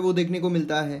फॉस्फेट जो है वो देखने को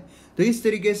मिलता है। तो इस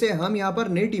तरीके से हम यहाँ पर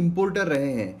नेट इंपोर्टर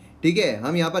रहे हैं, ठीक है।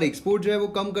 हम यहाँ पर एक्सपोर्ट जो है वो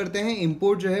कम करते हैं,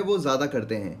 इंपोर्ट जो है वो ज़्यादा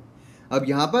करते हैं। अब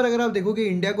यहाँ पर अगर आप देखोगे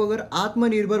इंडिया को अगर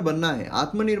आत्मनिर्भर बनना है,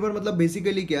 आत्मनिर्भर मतलब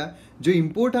बेसिकली क्या, जो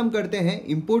इंपोर्ट हम करते हैं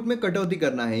इंपोर्ट में कटौती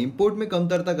करना है, इंपोर्ट में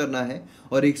कमतरता करना है,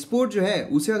 और एक्सपोर्ट जो है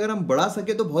उसे अगर हम बढ़ा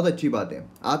सके तो बहुत अच्छी बात है।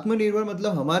 आत्मनिर्भर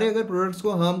मतलब हमारे अगर प्रोडक्ट्स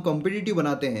को हम कॉम्पिटिटिव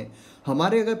बनाते हैं,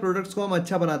 हमारे अगर प्रोडक्ट्स को हम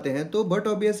अच्छा बनाते हैं तो बट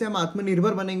ऑब्वियसली हम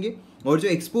आत्मनिर्भर बनेंगे और जो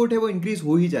एक्सपोर्ट है वो इंक्रीज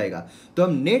हो ही जाएगा। तो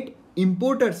हम नेट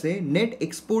इंपोर्टर से नेट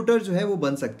एक्सपोर्टर जो है वो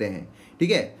बन सकते हैं,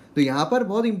 ठीक है। तो यहाँ पर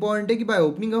बहुत इंपॉर्टेंट है कि by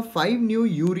opening of 5 new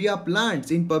urea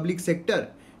plants in public sector,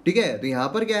 ठीक है। तो यहाँ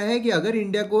पर क्या है कि अगर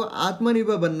इंडिया को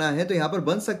आत्मनिर्भर बनना है तो यहाँ पर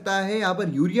बन सकता है यहाँ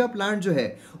पर यूरिया प्लांट जो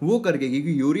है वो करके,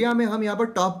 क्योंकि यूरिया में हम यहाँ पर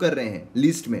टॉप कर रहे हैं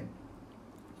लिस्ट में।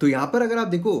 तो यहाँ पर अगर आप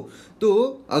देखो तो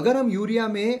अगर हम यूरिया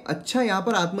में अच्छा यहाँ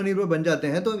पर आत्मनिर्भर बन जाते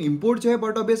हैं तो इंपोर्ट जो है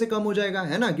बट ऑब्वियसली कम हो जाएगा,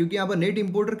 है ना, क्योंकि यहाँ पर नेट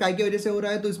इंपोर्टर काय की वजह से हो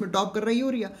रहा है तो इसमें टॉप कर रहा है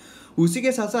यूरिया। उसी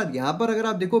के साथ साथ यहाँ पर अगर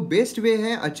आप देखो बेस्ट वे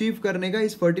है अचीव करने का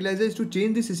इस fertilisers to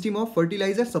change the system of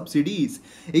fertiliser subsidies.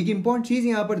 एक इंपॉर्टेंट चीज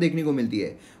यहाँ पर देखने को मिलती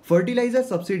है, फर्टिलाइजर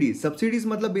सब्सिडीज। सब्सिडीज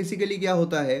मतलब बेसिकली क्या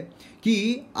होता है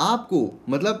कि आपको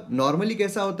मतलब नॉर्मली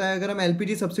कैसा होता है, अगर हम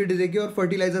एलपीजी सब्सिडी देखें और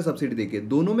फर्टिलाइजर सब्सिडी देखें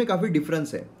दोनों में काफी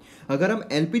डिफरेंस है। अगर हम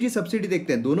एलपीजी सब्सिडी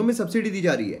देखते हैं दोनों में सब्सिडी दी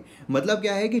जा रही है, मतलब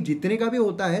क्या है कि जितने का भी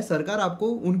होता है सरकार आपको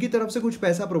उनकी तरफ से कुछ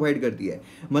पैसा प्रोवाइड करती है।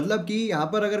 मतलब कि यहाँ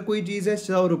पर अगर कोई चीज़ है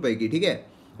 100 रुपए की, ठीक है,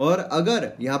 और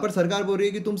अगर यहाँ पर सरकार बोल रही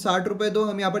है कि तुम 60 रुपए दो,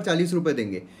 हम यहाँ पर 40 रुपए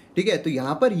देंगे, ठीक है। तो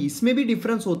यहाँ पर इसमें भी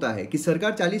डिफरेंस होता है कि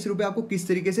सरकार 40 रुपए आपको किस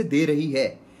तरीके से दे रही है।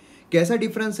 कैसा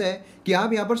डिफरेंस है कि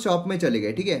आप यहाँ पर शॉप में चले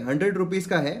गए, ठीक है, 100 रुपीज़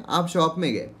का है, आप शॉप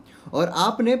में गए और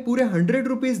आपने पूरे 100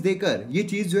 रुपीज़ देकर ये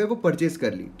चीज़ जो है वो परचेस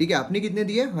कर ली, ठीक है। आपने कितने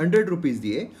दिए, 100 रुपीज़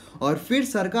दिए, और फिर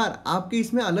सरकार आपके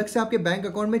इसमें अलग से आपके बैंक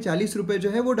अकाउंट में 40 रुपए जो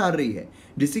है वो डाल रही है,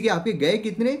 जिससे कि आपके गए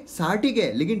कितने, 60 ही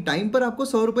गए, लेकिन टाइम पर आपको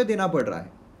 100 रुपए देना पड़ रहा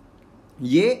है।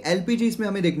 ये एलपीजी इसमें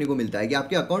हमें देखने को मिलता है कि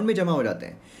आपके अकाउंट में जमा हो जाते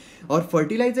हैं। और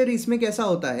फर्टिलाइजर इसमें कैसा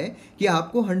होता है कि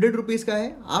आपको 100 रुपीज़ का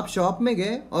है, आप शॉप में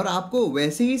गए और आपको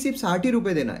वैसे ही सिर्फ 60 ही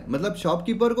रुपये देना है, मतलब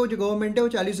शॉपकीपर को जो गवर्नमेंट है वो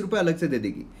 40 रुपये अलग से दे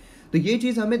देगी। तो ये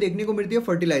चीज़ हमें देखने को मिलती है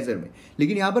फर्टिलाइजर में।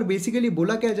 लेकिन यहाँ पर बेसिकली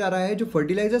बोला क्या जा रहा है, जो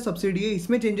फर्टिलाइजर सब्सिडी है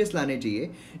इसमें चेंजेस लाने चाहिए,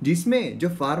 जिसमें जो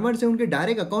फार्मर्स है उनके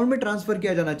डायरेक्ट अकाउंट में ट्रांसफर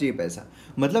किया जाना चाहिए पैसा।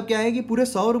 मतलब क्या है कि पूरे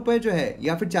 100 रुपये जो है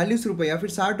या फिर 40 रुपये या फिर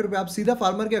 60 रुपये आप सीधा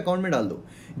फार्मर के अकाउंट में डाल दो,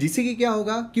 जिससे कि क्या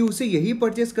होगा कि उसे यही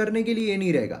परचेस करने के लिए ये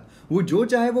नहीं रहेगा, वो जो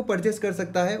चाहे वो परचेस कर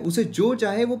सकता है, उसे जो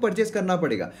चाहे वो परचेस करना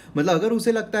पड़ेगा। मतलब अगर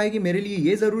उसे लगता है कि मेरे लिए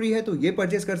ये ज़रूरी है तो ये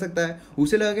परचेस कर सकता है,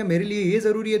 उसे लगा मेरे लिए ये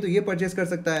ज़रूरी है तो ये परचेस कर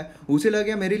सकता है, उसे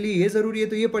लगा मेरे लिए ये ज़रूरी है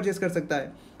तो ये परचेस कर सकता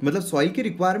है। मतलब सॉइल की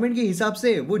रिक्वायरमेंट के हिसाब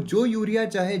से वो जो यूरिया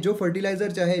चाहे, जो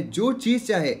फर्टिलाइजर चाहे, जो चीज़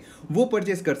चाहे वो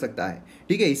परचेस कर सकता है,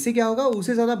 ठीक है। इससे क्या होगा,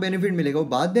 उसे ज़्यादा बेनिफिट मिलेगा, वो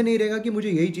बाध्य नहीं रहेगा कि मुझे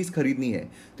यही चीज़ खरीदनी है।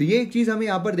 तो ये एक चीज़ हमें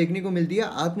यहाँ पर देखने को मिलती है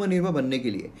आत्मनिर्भर बनने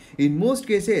के लिए। In most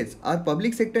cases are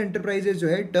public sector enterprises जो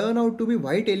है turn out to be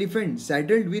white elephant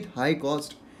settled with high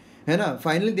cost, है ना।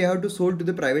 Finally they have to sold to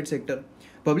the private sector.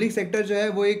 Public sector जो है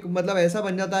वो एक मतलब ऐसा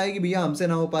बन जाता है कि भैया हमसे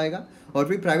ना हो पाएगा, और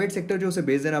फिर प्राइवेट सेक्टर जो उसे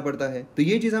बेच देना पड़ता है। तो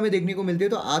ये चीज़ हमें देखने को मिलती है।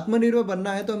 तो आत्मनिर्भर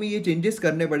बनना है तो हमें ये चेंजेस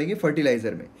करने पड़ेंगे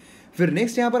फर्टिलाइजर में। फिर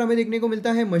नेक्स्ट यहाँ पर हमें देखने को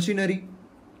मिलता है मशीनरी।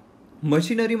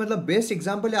 मशीनरी मतलब बेस्ट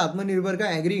एग्जांपल है आत्मनिर्भर का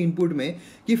एग्री इनपुट में,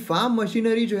 कि फार्म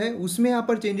मशीनरी जो है उसमें यहाँ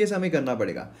पर चेंजेस हमें करना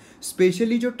पड़ेगा,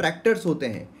 स्पेशली जो ट्रैक्टर्स होते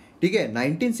हैं, ठीक है।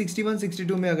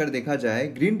 1961-62 में अगर देखा जाए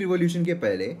ग्रीन रिवॉल्यूशन के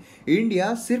पहले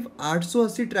इंडिया सिर्फ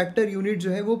 880 ट्रैक्टर यूनिट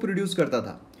जो है वो प्रोड्यूस करता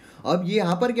था। अब ये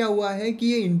यहाँ पर क्या हुआ है कि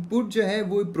ये इनपुट जो है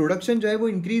वो प्रोडक्शन जो है वो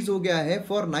इंक्रीज हो गया है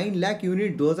फॉर 9 लाख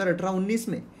यूनिट 2018-19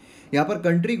 में। यहाँ पर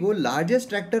कंट्री को लार्जेस्ट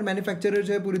ट्रैक्टर मैन्युफैक्चरर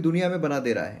जो है पूरी दुनिया में बना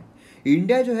दे रहा है।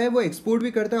 इंडिया जो है वो एक्सपोर्ट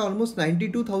भी करता है ऑलमोस्ट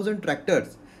 92,000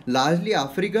 ट्रैक्टर्स, लार्जली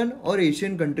अफ्रीकन और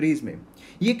एशियन कंट्रीज में।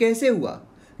 ये कैसे हुआ,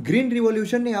 ग्रीन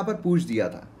रिवॉल्यूशन ने यहाँ पर पुश दिया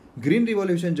था। ग्रीन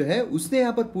रिवॉल्यूशन जो है उसने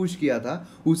यहाँ पर पुश किया था।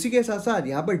 उसी के साथ साथ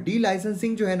यहाँ पर डी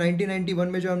लाइसेंसिंग जो है 1991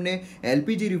 में जो हमने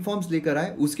एलपीजी रिफॉर्म्स लेकर आए,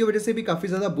 उसकी वजह से भी काफ़ी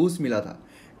ज़्यादा बूस्ट मिला था।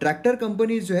 ट्रैक्टर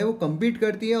कंपनीज जो है वो कम्पीट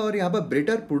करती है और यहाँ पर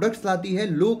बेटर प्रोडक्ट्स लाती है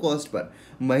low cost per.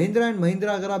 Mahindra and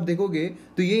Mahindra अगर आप देखोगे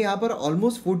तो ये यहाँ पर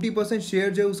ऑलमोस्ट 40% शेयर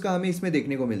जो है उसका हमें इसमें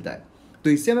देखने को मिलता है। तो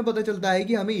इससे हमें पता चलता है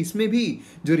कि हमें इसमें भी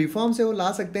जो रिफॉर्म्स है वो ला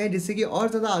सकते हैं, जिससे कि और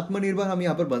ज़्यादा आत्मनिर्भर हम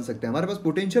यहाँ पर बन सकते हैं। हमारे पास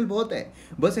पोटेंशियल बहुत है,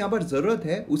 बस यहाँ पर ज़रूरत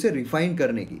है उसे रिफाइन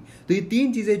करने की। तो ये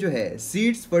तीन चीज़ें जो है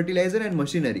सीड्स, फर्टिलाइजर एंड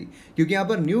मशीनरी, क्योंकि यहाँ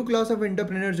पर न्यू क्लास ऑफ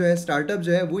एंटरप्रेन्योर जो है, स्टार्टअप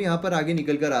जो है वो यहाँ पर आगे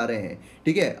निकल कर आ रहे हैं,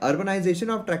 ठीक है। अर्बनाइजेशन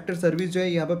ऑफ ट्रैक्टर सर्विस जो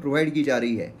है यहाँ पर प्रोवाइड की जा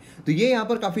रही है। तो ये यहाँ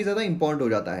पर काफ़ी ज़्यादा इंपॉर्टेंट हो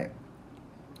जाता है।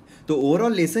 तो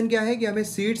ओवरऑल लेसन क्या है कि हमें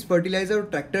सीड्स, फर्टिलाइजर और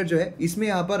ट्रैक्टर जो है इसमें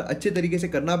यहाँ पर अच्छे तरीके से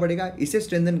करना पड़ेगा, इसे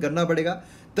स्ट्रेंथन करना पड़ेगा,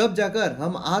 तब जाकर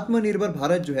हम आत्मनिर्भर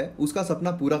भारत जो है उसका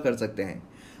सपना पूरा कर सकते हैं।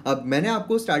 अब मैंने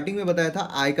आपको स्टार्टिंग में बताया था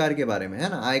आयकार के बारे में, है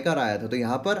ना, आयकार आया था, तो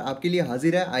यहाँ पर आपके लिए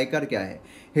हाजिर है आयकार क्या है।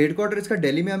 हेडक्वार्टर इसका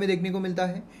दिल्ली में हमें देखने को मिलता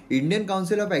है। Indian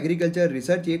council of agriculture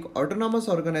research एक ऑटोनॉमस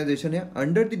ऑर्गेनाइजेशन है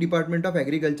under the department of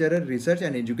agricultural research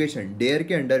and education, dare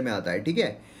के अंडर में आता है, ठीक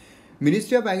है।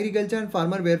 Ministry of agriculture and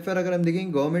farmer welfare अगर हम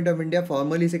देखेंगे, गवर्नमेंट ऑफ इंडिया,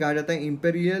 फॉर्मली से कहा जाता है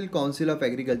imperial council of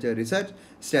agriculture research,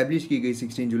 establish की गई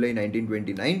 16 जुलाई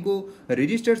 1929 को,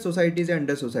 registered societies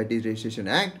under societies registration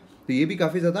act, तो ये भी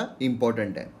काफ़ी ज़्यादा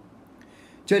इंपॉर्टेंट है।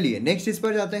 चलिए नेक्स्ट इस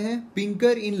पर जाते हैं,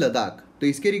 पिंकर इन लद्दाख, तो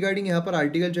इसके रिगार्डिंग यहाँ पर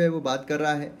आर्टिकल जो है वो बात कर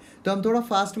रहा है, तो हम थोड़ा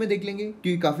फास्ट में देख लेंगे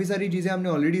क्योंकि काफ़ी सारी चीज़ें हमने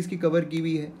ऑलरेडी इसकी कवर की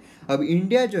हुई है। अब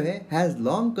इंडिया जो है has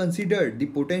long considered the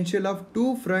potential of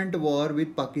to front war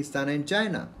with Pakistan and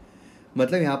China,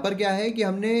 मतलब यहाँ पर क्या है कि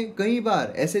हमने कई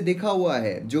बार ऐसे देखा हुआ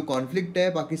है, जो कॉन्फ्लिक्ट है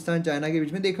पाकिस्तान चाइना के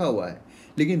बीच में देखा हुआ है,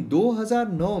 लेकिन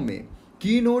 2009 में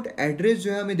की नोट एड्रेस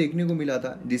जो है हमें देखने को मिला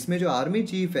था, जिसमें जो आर्मी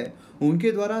चीफ है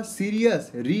उनके द्वारा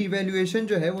सीरियस रीइवैल्यूएशन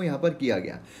जो है वो यहाँ पर किया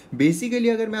गया। बेसिकली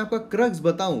अगर मैं आपका क्रक्स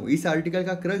बताऊँ, इस आर्टिकल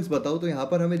का क्रक्स बताऊँ, तो यहाँ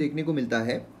पर हमें देखने को मिलता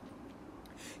है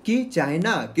कि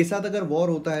चाइना के साथ अगर वॉर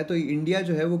होता है तो इंडिया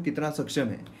जो है वो कितना सक्षम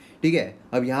है, ठीक है।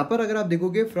 अब यहाँ पर अगर आप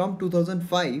देखोगे फ्रॉम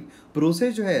 2005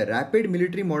 प्रोसेस जो है रैपिड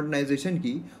मिलिट्री मॉडर्नाइजेशन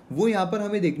की, वो यहाँ पर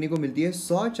हमें देखने को मिलती है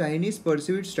 100 चाइनीज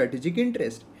परस्यूड स्ट्रेटेजिक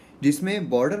इंटरेस्ट, जिसमें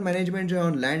बॉर्डर मैनेजमेंट जो है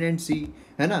ऑन लैंड एंड सी,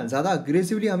 है ना, ज़्यादा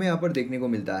अग्रेसिवली हमें यहाँ पर देखने को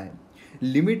मिलता है।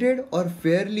 लिमिटेड और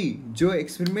फेयरली जो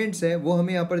एक्सपेरिमेंट्स है वो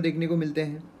हमें यहाँ पर देखने को मिलते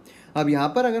हैं। अब यहाँ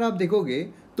पर अगर आप देखोगे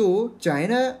तो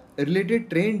चाइना रिलेटेड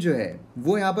ट्रेंड जो है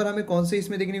वो यहाँ पर हमें कौन से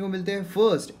इसमें देखने को मिलते हैं,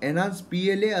 first enhance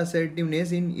PLA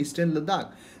assertiveness in eastern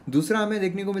Ladakh, दूसरा हमें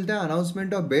देखने को मिलता है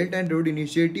announcement of belt and road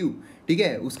initiative, ठीक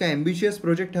है, उसका एम्बिशियस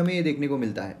प्रोजेक्ट हमें ये देखने को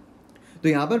मिलता है। तो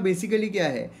यहाँ पर बेसिकली क्या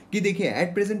है कि देखिए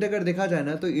एट प्रेजेंट अगर देखा जाए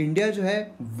ना, तो इंडिया जो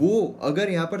है वो अगर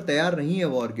यहाँ पर तैयार नहीं है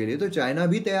वॉर के लिए, तो चाइना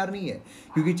भी तैयार नहीं है,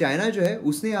 क्योंकि चाइना जो है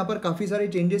उसने यहाँ पर काफ़ी सारे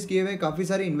चेंजेस किए हुए हैं, काफ़ी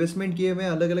सारे इन्वेस्टमेंट किए हुए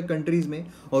हैं अलग अलग कंट्रीज़ में,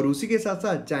 और उसी के साथ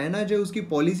साथ चाइना जो उसकी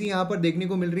पॉलिसी यहाँ पर देखने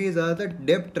को मिल रही है ज़्यादातर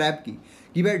डेब्ट ट्रैप की,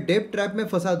 कि भाई डेब्ट ट्रैप में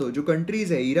फंसा दो जो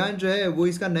कंट्रीज़ है, ईरान जो है वो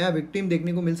इसका नया विक्टिम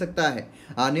देखने को मिल सकता है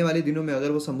आने वाले दिनों में,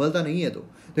 अगर वो संभलता नहीं है तो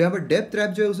यहाँ पर डेब्ट ट्रैप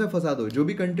जो है उसमें फंसा दो, जो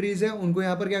भी कंट्रीज़ है उनको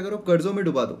यहाँ पर क्या करो, कर्जों में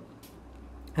डुबा दो,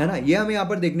 है ना, ये हमें यहाँ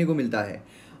पर देखने को मिलता है।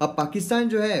 अब पाकिस्तान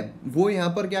जो है वो यहाँ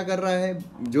पर क्या कर रहा है,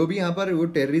 जो भी यहाँ पर वो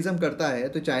टेररिज्म करता है,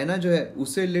 तो चाइना जो है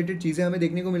उससे रिलेटेड चीज़ें हमें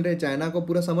देखने को मिल रही है, चाइना को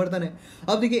पूरा समर्थन है।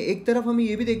 अब देखिए एक तरफ हमें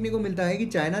ये भी देखने को मिलता है कि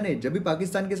चाइना ने जब भी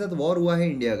पाकिस्तान के साथ वॉर हुआ है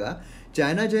इंडिया का,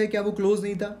 चाइना जो है क्या वो क्लोज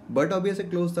नहीं था, बट ऑब्वियसली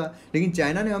क्लोज था, लेकिन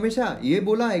चाइना ने हमेशा ये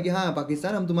बोला है कि हाँ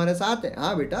पाकिस्तान हम तुम्हारे साथ हैं,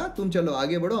 हाँ बेटा तुम चलो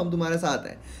आगे बढ़ो हम तुम्हारे साथ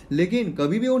हैं, लेकिन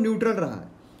कभी भी वो न्यूट्रल रहा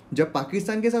है। जब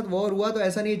पाकिस्तान के साथ वॉर हुआ तो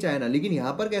ऐसा नहीं चाइना, लेकिन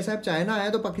यहाँ पर कैसा है, चाइना आया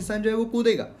तो पाकिस्तान जो है वो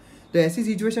कूदेगा, तो ऐसी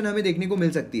सिचुएशन हमें देखने को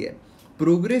मिल सकती है।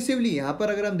 प्रोग्रेसिवली यहाँ पर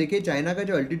अगर हम देखें चाइना का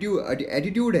जो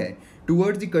एटीट्यूड है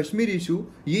टुवर्ड्स द कश्मीर इशू,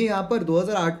 ये यहाँ पर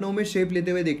 2008-9 में शेप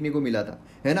लेते हुए देखने को मिला था,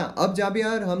 है ना। अब जहाँ भी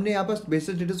यार हमने यहाँ पर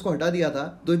स्पेशल स्टेटस को हटा दिया था,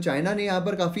 तो चाइना ने यहाँ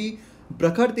पर काफ़ी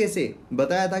प्रखरते से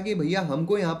बताया था कि भैया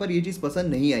हमको यहाँ पर ये चीज़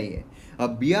पसंद नहीं आई है।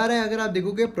 अब BRI अगर आप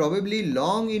देखोगे probably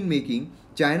long in making,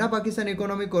 China Pakistan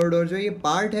economic corridor जो ये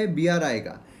पार्ट है BRI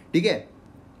का, ठीक है।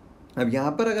 अब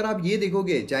यहाँ पर अगर आप ये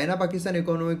देखोगे चाइना पाकिस्तान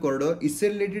इकोनॉमिक कॉरिडोर, इससे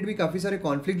रिलेटेड भी काफ़ी सारे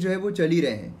कॉन्फ्लिक्ट जो है वो चल ही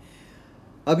रहे हैं।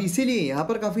 अब इसीलिए यहाँ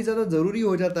पर काफ़ी ज़्यादा ज़रूरी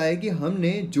हो जाता है कि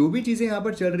हमने जो भी चीज़ें यहाँ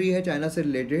पर चल रही है चाइना से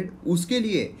रिलेटेड, उसके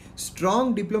लिए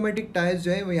स्ट्रॉन्ग डिप्लोमेटिक टाइज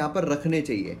जो है वो यहाँ पर रखने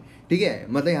चाहिए, ठीक है।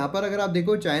 मतलब यहाँ पर अगर आप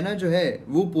देखो चाइना जो है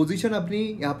वो पोजीशन अपनी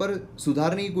यहाँ पर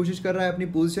सुधारने की कोशिश कर रहा है, अपनी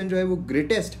पोजीशन जो है वो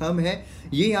ग्रेटेस्ट हम है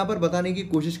ये यहाँ पर बताने की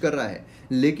कोशिश कर रहा है,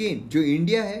 लेकिन जो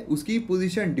इंडिया है उसकी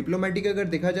पोजीशन डिप्लोमेटिक अगर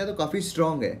देखा जाए तो काफ़ी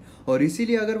स्ट्रांग है, और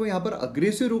इसीलिए अगर वो यहाँ पर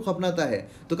अग्रेसिव रुख अपनाता है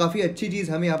तो काफ़ी अच्छी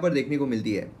चीज़ हमें यहाँ पर देखने को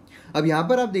मिलती है। अब यहाँ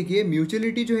पर आप देखिए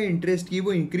म्यूचुअलिटी जो है इंटरेस्ट की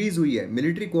वो इंक्रीज हुई है,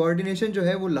 मिलिट्री कोऑर्डिनेशन जो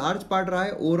है वो लार्ज पार्ट रहा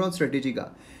है ओवरऑल स्ट्रेटेजी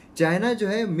का। चाइना जो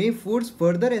है मे force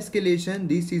further escalation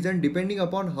this season depending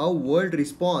upon how world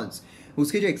response,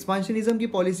 उसके जो एक्सपांशनिज्म की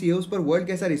पॉलिसी है उस पर वर्ल्ड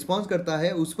कैसा रिस्पॉन्स करता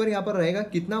है उस पर यहाँ पर रहेगा,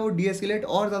 कितना वो डीएस्केलेट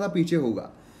और ज़्यादा पीछे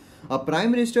होगा। अब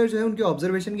प्राइम मिनिस्टर जो है उनके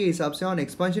ऑब्जर्वेशन के हिसाब से on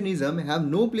एक्सपांशनिज्म have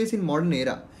no place in modern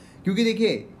era, क्योंकि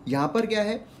देखिए यहाँ पर क्या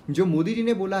है, जो मोदी जी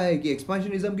ने बोला है कि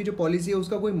एक्सपांशनिज्म की जो पॉलिसी है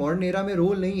उसका कोई मॉडर्न एरा में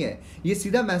रोल नहीं है, ये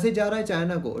सीधा मैसेज जा रहा है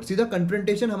चाइना को और सीधा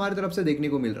कन्फ्रंटेशन हमारी तरफ से देखने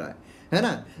को मिल रहा है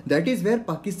ना। That is where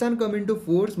Pakistan come in to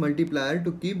force multiplier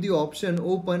to keep the option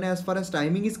open as far as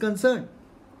timing is concern.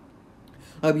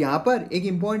 अब यहाँ पर एक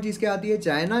इंपॉर्टेंट चीज़ क्या आती है,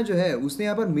 चाइना जो है उसने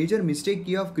यहाँ पर मेजर मिस्टेक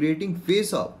किया of creating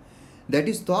face of that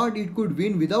is thought it could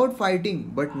win without fighting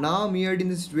but now मियर्ड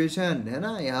in the situation, है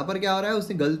ना। यहाँ पर क्या हो रहा है,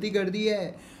 उसने गलती कर दी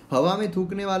है, हवा में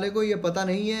थूकने वाले को ये पता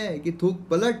नहीं है कि थूक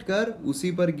पलट कर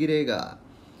उसी पर गिरेगा।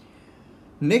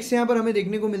 नेक्स्ट यहाँ पर हमें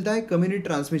देखने को मिलता है कम्युनिटी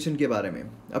ट्रांसमिशन के बारे में।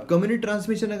 अब कम्युनिटी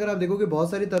ट्रांसमिशन अगर आप देखोगे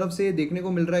बहुत सारी तरफ से देखने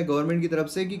को मिल रहा है गवर्नमेंट की तरफ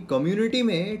से कि कम्युनिटी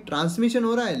में ट्रांसमिशन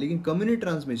हो रहा है लेकिन कम्युनिटी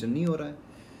ट्रांसमिशन नहीं हो रहा है।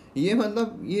 ये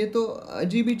मतलब ये तो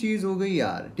अजीब ही चीज़ हो गई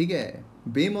यार। ठीक है,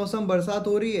 बेमौसम बरसात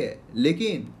हो रही है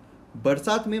लेकिन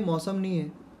बरसात में मौसम नहीं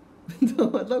है तो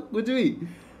मतलब कुछ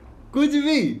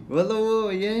भी मतलब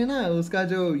वो ये है ना उसका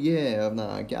जो ये है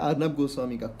अपना क्या अर्नब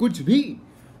गोस्वामी का कुछ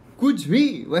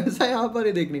भी वैसा यहाँ पर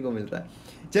ये देखने को मिल रहा है।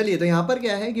 चलिए, तो यहाँ पर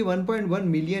क्या है कि 1.1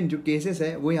 मिलियन जो केसेस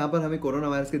है वो यहाँ पर हमें कोरोना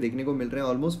वायरस के देखने को मिल रहे हैं।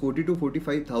 ऑलमोस्ट 40 to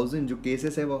 45,000 जो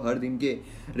केसेस है वो हर दिन के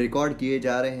रिकॉर्ड किए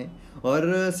जा रहे हैं।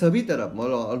 और सभी तरफ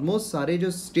ऑलमोस्ट सारे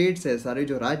जो स्टेट्स है, सारे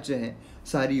जो राज्य हैं,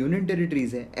 सारी यूनियन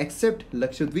टेरिटरीज है एक्सेप्ट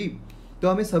लक्षद्वीप, तो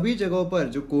हमें सभी जगहों पर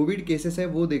जो कोविड केसेस है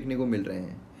वो देखने को मिल रहे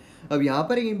हैं। अब यहाँ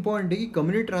पर एक इम्पॉर्टेंट है कि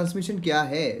कम्युनिटी ट्रांसमिशन क्या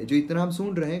है, जो इतना हम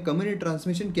सुन रहे हैं कम्युनिटी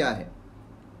ट्रांसमिशन क्या है।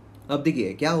 अब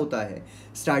देखिए क्या होता है,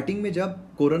 स्टार्टिंग में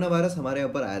जब कोरोना वायरस हमारे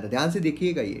यहाँ पर आया था, ध्यान से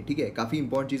देखिएगा ये, ठीक है, काफ़ी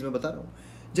इंपॉर्टेंट चीज़ मैं बता रहा हूँ।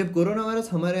 जब कोरोना वायरस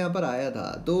हमारे यहाँ पर आया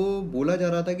था तो बोला जा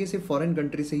रहा था कि सिर्फ फॉरेन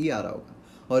कंट्री से ही आ रहा होगा,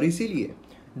 और इसीलिए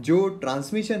जो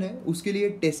ट्रांसमिशन है उसके लिए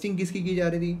टेस्टिंग किसकी की जा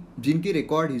रही थी, जिनकी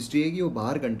रिकॉर्ड हिस्ट्री है कि वो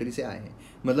बाहर कंट्री से आए हैं।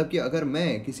 मतलब कि अगर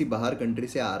मैं किसी बाहर कंट्री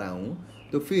से आ रहा हूँ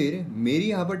तो फिर मेरी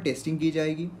यहाँ पर टेस्टिंग की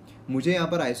जाएगी, मुझे यहाँ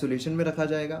पर आइसोलेशन में रखा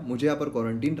जाएगा, मुझे यहाँ पर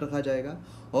क्वारंटीन रखा जाएगा,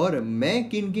 और मैं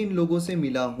किन किन लोगों से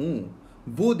मिला हूँ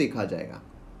वो देखा जाएगा।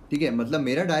 ठीक है, मतलब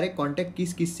मेरा डायरेक्ट कांटेक्ट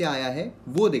किस किस से आया है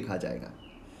वो देखा जाएगा।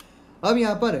 अब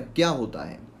यहाँ पर क्या होता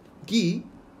है कि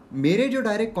मेरे जो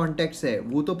डायरेक्ट कॉन्टैक्ट्स है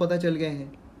वो तो पता चल गए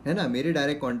हैं, है ना। मेरे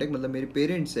डायरेक्ट कॉन्टैक्ट मतलब मेरे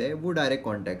पेरेंट्स है वो डायरेक्ट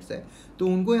कॉन्टैक्ट्स है, तो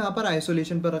उनको यहाँ पर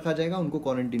आइसोलेशन पर रखा जाएगा, उनको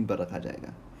क्वारंटीन पर रखा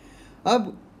जाएगा।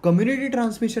 अब कम्युनिटी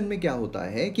ट्रांसमिशन में क्या होता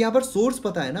है कि यहाँ पर सोर्स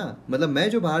पता है ना, मतलब मैं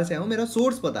जो बाहर से आया हूँ मेरा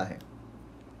सोर्स पता है,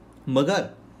 मगर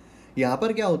यहाँ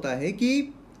पर क्या होता है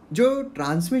कि जो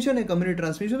ट्रांसमिशन है कम्युनिटी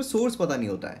ट्रांसमिशन में सोर्स पता नहीं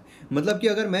होता है। मतलब कि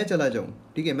अगर मैं चला जाऊँ,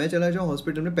 ठीक है, मैं चला जाऊँ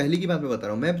हॉस्पिटल में, पहले की बात मैं बता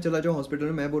रहा हूँ, मैं चला जाऊँ हॉस्पिटल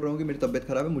में, मैं बोल रहा हूँ कि मेरी तबीयत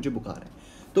खराब है, मुझे बुखार है,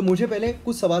 तो मुझे पहले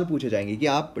कुछ सवाल पूछे जाएंगे कि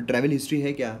आप ट्रैवल हिस्ट्री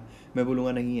है क्या, मैं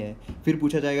बोलूँगा नहीं है। फिर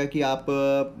पूछा जाएगा कि आप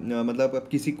मतलब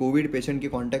किसी कोविड पेशेंट के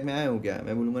कांटेक्ट में आए हो क्या,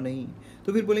 मैं बोलूँगा नहीं।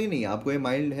 तो फिर बोलेंगे नहीं, आपको ये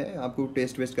माइल्ड है, आपको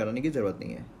टेस्ट वेस्ट कराने की ज़रूरत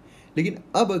नहीं है। लेकिन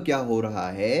अब क्या हो रहा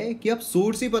है कि अब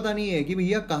सोर्स ही पता नहीं है कि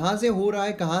भैया कहाँ से हो रहा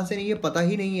है कहाँ से नहीं है, पता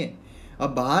ही नहीं है। अब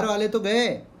बाहर वाले तो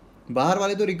गए, बाहर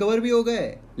वाले तो रिकवर भी हो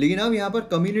गए, लेकिन अब यहाँ पर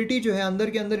कम्युनिटी जो है अंदर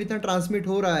के अंदर इतना ट्रांसमिट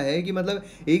हो रहा है कि मतलब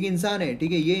एक इंसान है,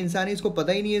 ठीक है, ये इंसान है, इसको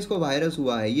पता ही नहीं है इसको वायरस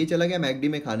हुआ है, ये चला गया मैकडी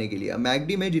में खाने के लिए। अब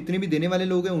मैकडी में जितने भी देने वाले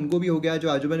लोग हैं उनको भी हो गया, जो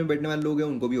आजू बाजू में बैठने वाले लोग हैं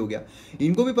उनको भी हो गया,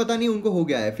 इनको भी पता नहीं उनको हो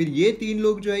गया है। फिर ये 3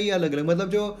 लोग जो है ये अलग अलग, मतलब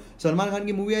जो सलमान खान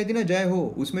की मूवी आई थी ना जय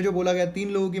हो, उसमें जो बोला गया 3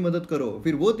 लोगों की मदद करो,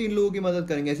 फिर वो 3 लोगों की मदद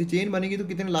करेंगे, ऐसी चेन बनेगी तो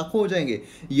कितने लाखों हो जाएंगे।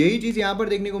 यही चीज़ यहाँ पर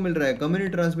देखने को मिल रहा है कम्युनिटी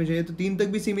ट्रांसमिशन। ये तो 3 तक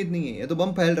भी सीमित नहीं है, ये तो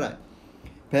बम फैल रहा है,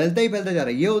 फैलता ही फैलता जा रहा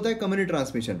है। ये होता है कम्युनिटी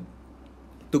ट्रांसमिशन।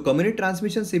 तो कम्युनिटी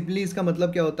ट्रांसमिशन सिंपली इसका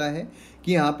मतलब क्या होता है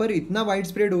कि यहाँ पर इतना वाइड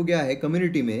स्प्रेड हो गया है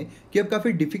कम्युनिटी में कि अब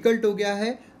काफ़ी डिफिकल्ट हो गया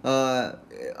है।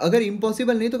 अगर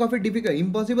इम्पॉसिबल नहीं तो काफ़ी डिफिकल्ट,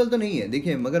 इम्पॉसिबल तो नहीं है।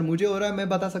 देखिए, मगर मुझे हो रहा है मैं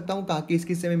बता सकता हूँ कहाँ किस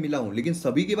किस से मैं मिला हूँ, लेकिन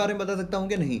सभी के बारे में बता सकता हूँ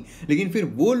कि नहीं। लेकिन फिर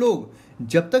वो लोग,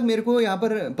 जब तक मेरे को यहाँ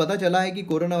पर पता चला है कि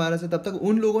कोरोना वायरस है, तब तक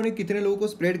उन लोगों ने कितने लोगों को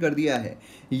स्प्रेड कर दिया है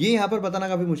ये यहाँ पर बताना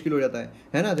काफ़ी मुश्किल हो जाता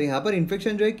है ना। तो यहाँ पर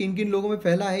इन्फेक्शन जो है किन किन लोगों में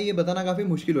फैला है ये बताना काफ़ी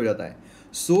मुश्किल हो जाता है।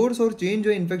 सोर्स और चेन जो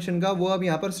है इन्फेक्शन का वो अब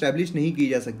यहाँ पर स्टैब्लिश नहीं की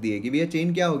जा सकती है कि भैया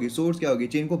चेन क्या होगी, सोर्स क्या होगी।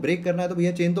 चेन को ब्रेक करना है तो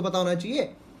भैया चेन तो पता होना चाहिए,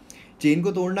 चेन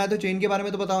को तोड़ना है तो चेन के बारे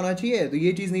में तो पता होना चाहिए, तो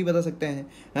ये चीज़ नहीं बता सकते हैं,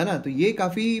 है ना। तो ये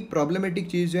काफ़ी प्रॉब्लमेटिक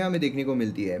चीज़ जो है हमें देखने को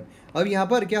मिलती है। अब यहाँ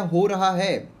पर क्या हो रहा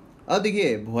है, अब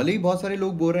देखिए भले ही बहुत सारे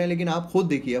लोग बोल रहे हैं, लेकिन आप खुद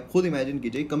देखिए, आप खुद इमेजिन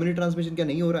कीजिए कम्युनिटी ट्रांसमिशन क्या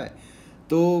नहीं हो रहा है।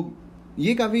 तो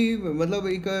ये काफ़ी मतलब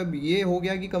एक ये हो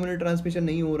गया कि कम्युनिटी ट्रांसमिशन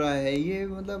नहीं हो रहा है, ये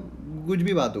मतलब कुछ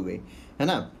भी बात हो गई, है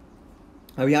ना।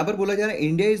 अब यहाँ पर बोला जा रहा है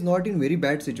India is not in very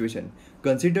bad situation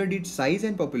considered it's size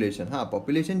and population. हाँ,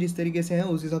 पॉपुलेशन जिस तरीके से है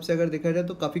उस हिसाब से अगर देखा जाए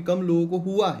तो काफ़ी कम लोगों को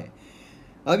हुआ है।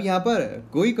 अब यहाँ पर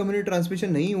कोई कम्युनिटी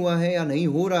ट्रांसमिशन नहीं हुआ है या नहीं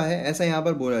हो रहा है ऐसा यहाँ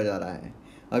पर बोला जा रहा है।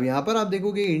 अब यहाँ पर आप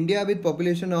देखोगे India with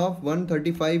population of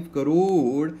 135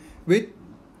 crore with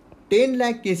 10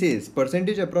 lakh cases,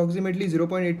 percentage approximately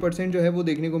 0.8% जो है वो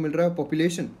देखने को मिल रहा है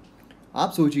पॉपुलेशन।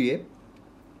 आप सोचिए,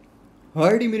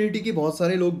 हर्ड इम्यूनिटी की बहुत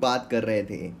सारे लोग बात कर रहे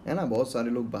थे, है ना, बहुत सारे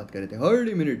लोग बात कर रहे थे हर्ड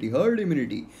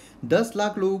इम्यूनिटी 10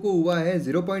 लाख लोगों को हुआ है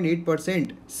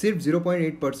 0.8%, सिर्फ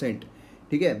 0.8%,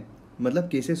 ठीक है, मतलब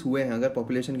केसेस हुए हैं अगर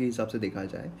पॉपुलेशन के हिसाब से देखा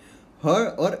जाए।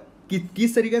 और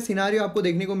किस तरीके का सिनारियो आपको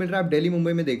देखने को मिल रहा है, आप दिल्ली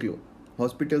मुंबई में देख लो,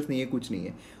 हॉस्पिटल्स नहीं है, कुछ नहीं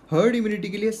है। हर्ड इम्यूनिटी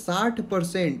के लिए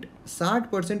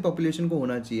 60% पॉपुलेशन को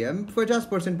होना चाहिए,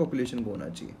 50% पॉपुलेशन को होना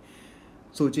चाहिए।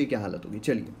 सोचिए क्या हालत होगी।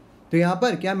 चलिए, तो यहाँ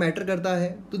पर क्या मैटर करता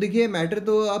है, तो देखिए मैटर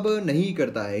तो अब नहीं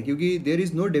करता है, क्योंकि there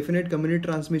is no definite community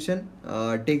transmission.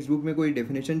 Text book में कोई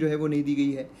डेफिनेशन जो है वो नहीं दी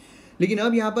गई है। लेकिन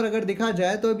अब यहाँ पर अगर देखा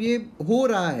जाए तो अब ये हो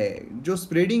रहा है, जो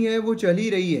स्प्रेडिंग है वो चल ही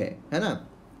रही है ना।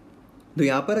 तो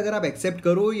यहाँ पर अगर आप एक्सेप्ट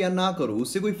करो या ना करो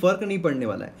उससे कोई फ़र्क नहीं पड़ने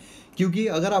वाला है, क्योंकि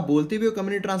अगर आप बोलते भी हो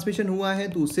कम्युनिटी ट्रांसमिशन हुआ है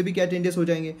तो उससे भी क्या चेंजेस हो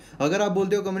जाएंगे, अगर आप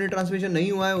बोलते हो कम्युनिटी ट्रांसमिशन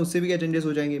नहीं हुआ है उससे भी क्या चेंजेस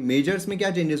हो जाएंगे, मेजर्स में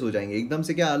क्या चेंजेस हो जाएंगे, एकदम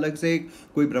से क्या अलग से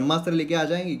कोई ब्रह्मास्त्र लेके आ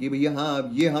जाएंगे कि भैया हाँ अब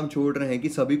ये हम छोड़ रहे हैं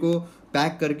कि सभी को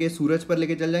पैक करके सूरज पर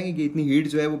लेके चल जाएंगे कि इतनी हीट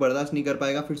जो है वो बर्दाश्त नहीं कर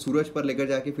पाएगा, फिर सूरज पर लेकर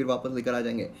जाके फिर वापस लेकर आ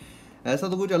जाएंगे। ऐसा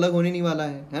तो कुछ अलग होने नहीं वाला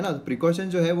है ना। प्रिकॉशन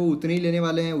जो है वो उतने ही लेने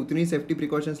वाले हैं, उतनी सेफ्टी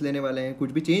प्रिकॉशंस लेने वाले हैं,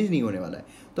 कुछ भी चेंज नहीं होने वाला है।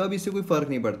 तो अब इससे कोई फ़र्क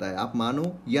नहीं पड़ता है, आप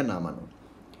मानो या ना मानो।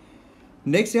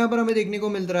 नेक्स्ट यहाँ पर हमें देखने को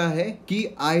मिल रहा है कि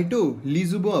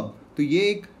आइटोलिजुमब, तो ये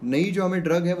एक नई जो हमें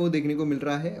ड्रग है वो देखने को मिल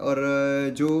रहा है। और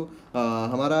जो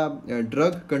हमारा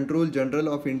drug control general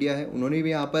of India है उन्होंने भी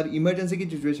यहाँ पर इमरजेंसी की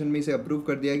सिचुएशन में इसे अप्रूव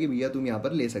कर दिया कि भैया तुम यहाँ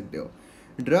पर ले सकते हो।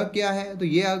 ड्रग क्या है, तो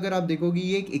ये अगर आप देखोगे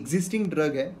ये एक एग्जिस्टिंग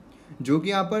ड्रग है जो कि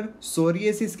यहाँ पर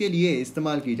सोरियासिस के लिए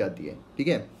इस्तेमाल की जाती है। ठीक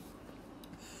है,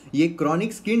 ये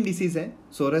क्रॉनिक स्किन डिसीज़ है।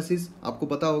 सोरियासिस आपको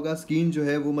पता होगा, स्किन जो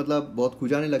है वो मतलब बहुत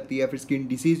खुजाने लगती है, फिर स्किन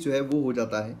डिसीज़ जो है वो हो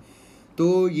जाता है।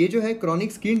 तो ये जो है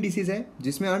क्रॉनिक स्किन डिसीज़ है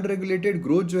जिसमें अनरेगुलेटेड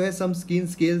ग्रोथ जो है सम स्किन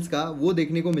स्केल्स का वो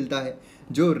देखने को मिलता है,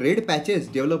 जो रेड पैचेस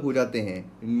डेवलप हो जाते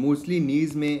हैं मोस्टली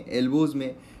नीज़ में, एल्बोज़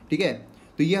में। ठीक है,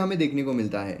 तो ये हमें देखने को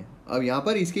मिलता है। अब यहाँ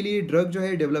पर इसके लिए ड्रग जो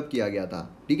है डेवलप किया गया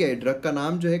था। ठीक है, ड्रग का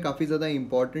नाम जो है काफ़ी ज़्यादा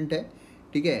इम्पॉर्टेंट है।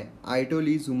 ठीक है,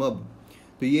 आइटोलिजुमब।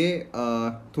 तो ये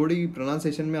थोड़ी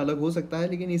प्रोनाउंसिएशन में अलग हो सकता है,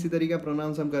 लेकिन इसी तरीके का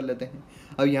प्रोनाउंस हम कर लेते हैं।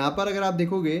 अब यहाँ पर अगर आप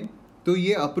देखोगे तो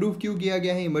ये अप्रूव क्यों किया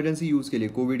गया है इमरजेंसी यूज़ के लिए,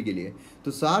 कोविड के लिए।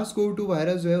 तो SARS-CoV-2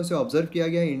 वायरस जो है उसे ऑब्जर्व किया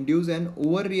गया है induce and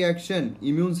over reaction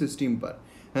immune system पर,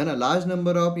 है ना। लार्ज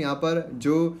नंबर ऑफ यहाँ पर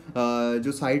जो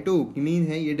साइटोकिनिन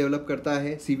है ये डेवलप करता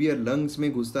है, सीवियर लंग्स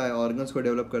में घुसता है, ऑर्गन्स को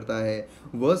डेवलप करता है।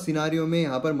 वर्स्ट सिनारियो में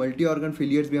यहाँ पर मल्टी ऑर्गन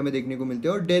फेलियर्स भी हमें देखने को मिलते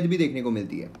हैं और डेथ भी देखने को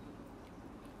मिलती है।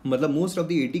 मतलब मोस्ट ऑफ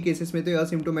द 80 केसेस में तो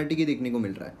असिम्टोमेटिक ही देखने को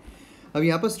मिल रहा है। अब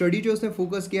यहाँ पर स्टडी जो उसने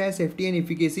फोकस किया है सेफ्टी एंड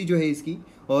एफिकेसी जो है इसकी,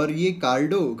 और ये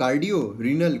कार्डियो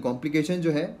रीनल कॉम्प्लिकेशन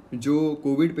जो है जो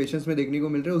कोविड पेशेंट्स में देखने को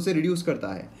मिल रहा है उसे रिड्यूस करता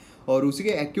है, और उसी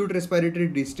के एक्यूट रेस्पिरेटरी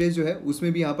डिस्ट्रेस जो है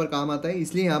उसमें भी यहाँ पर काम आता है।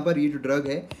 इसलिए यहाँ पर ये जो ड्रग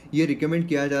है ये रिकमेंड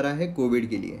किया जा रहा है कोविड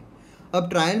के लिए। अब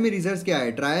ट्रायल में रिजल्ट क्या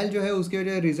है, ट्रायल जो है उसके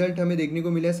जो रिजल्ट हमें देखने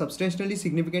को मिला है सब्सटेंशनली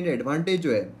सिग्निफिकेंट एडवांटेज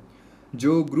जो है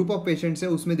जो ग्रुप ऑफ पेशेंट्स है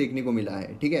उसमें देखने को मिला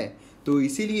है। ठीक है, तो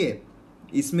इसीलिए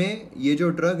इसमें ये जो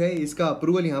ड्रग है इसका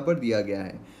अप्रूवल यहाँ पर दिया गया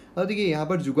है। अब देखिए यहाँ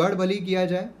पर जुगाड़ भले ही किया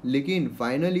जाए, लेकिन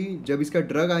फाइनली जब इसका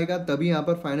ड्रग आएगा तभी यहाँ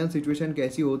पर फाइनल सिचुएशन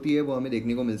कैसी होती है वो हमें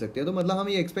देखने को मिल सकती है। तो मतलब हम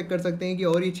ये एक्सपेक्ट कर सकते हैं कि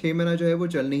और ये 6 महीना जो है वो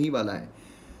चलने ही वाला है।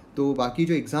 तो बाकी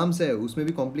जो एग्ज़ाम्स है उसमें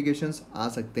भी कॉम्प्लिकेशंस आ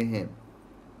सकते हैं।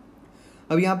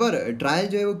 अब यहाँ पर ट्रायल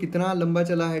जो है वो कितना लंबा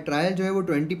चला है, ट्रायल जो है वो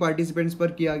 20 पार्टिसिपेंट्स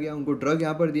पर किया गया, उनको ड्रग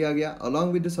यहाँ पर दिया गया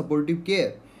along with the supportive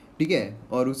care. ठीक है,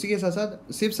 और उसी के साथ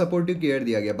साथ सिर्फ सपोर्टिव केयर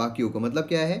दिया गया बाकियों को। मतलब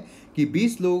क्या है कि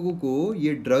 20 लोगों को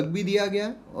ये ड्रग भी दिया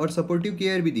गया और सपोर्टिव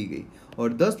केयर भी दी गई,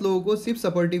 और 10 लोगों को सिर्फ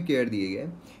सपोर्टिव केयर दिए गए।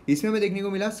 इसमें हमें देखने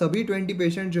को मिला सभी 20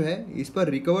 पेशेंट जो है इस पर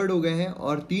रिकवर्ड हो गए हैं,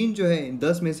 और 3 जो है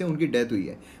 10 में से उनकी डेथ हुई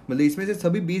है। मतलब इसमें से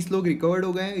सभी 20 लोग रिकवर्ड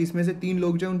हो गए हैं, इसमें से 3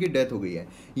 लोग जो है उनकी डेथ हो गई है,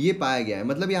 ये पाया गया है।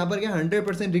 मतलब यहाँ पर क्या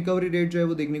 100% रिकवरी रेट जो है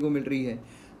वो देखने को मिल रही है।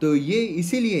 तो ये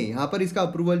इसीलिए यहाँ पर इसका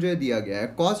अप्रूवल जो है दिया गया है।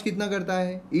 कॉस्ट कितना करता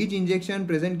है, ईच इंजेक्शन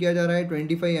प्रेजेंट किया जा रहा है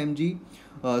 25 mg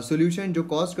सोल्यूशन जो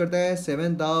कॉस्ट करता है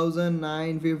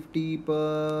 7,950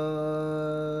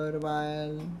 पर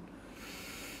वायल।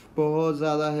 बहुत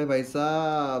ज़्यादा है भाई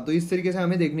साहब। तो इस तरीके से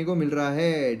हमें देखने को मिल रहा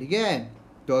है। ठीक है,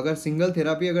 तो अगर सिंगल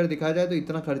थेरापी अगर दिखा जाए तो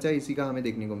इतना खर्चा इसी का हमें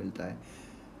देखने को मिलता है।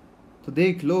 तो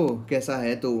देख लो कैसा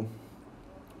है। तो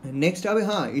नेक्स्ट अब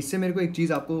हाँ, इससे मेरे को एक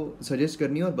चीज़ आपको सजेस्ट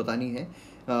करनी है और बतानी है।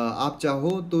 आप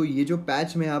चाहो तो ये जो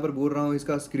पैच मैं यहाँ पर बोल रहा हूँ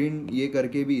इसका स्क्रीन ये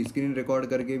करके भी, स्क्रीन रिकॉर्ड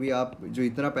करके भी आप जो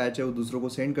इतना पैच है वो दूसरों को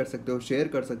सेंड कर सकते हो, शेयर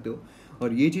कर सकते हो।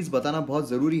 और ये चीज़ बताना बहुत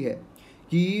ज़रूरी है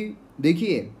कि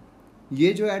देखिए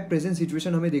ये जो एट प्रेजेंट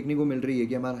सिचुएशन हमें देखने को मिल रही है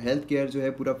कि हमारा हेल्थ केयर जो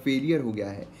है पूरा फेलियर हो गया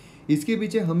है, इसके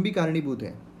पीछे हम भी कारणीभूत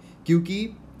हैं। क्योंकि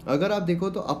अगर आप देखो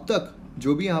तो अब तक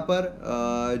जो भी यहाँ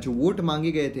पर जो वोट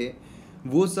मांगे गए थे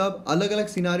वो सब अलग अलग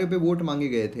सिनारियों पे वोट मांगे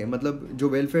गए थे। मतलब जो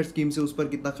वेलफेयर स्कीम्स है उस पर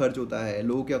कितना खर्च होता है,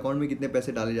 लोगों के अकाउंट में कितने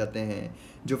पैसे डाले जाते हैं,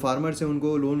 जो फार्मर्स हैं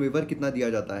उनको लोन वेवर कितना दिया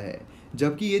जाता है,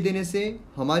 जबकि ये देने से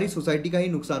हमारी सोसाइटी का ही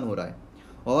नुकसान हो रहा है।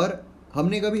 और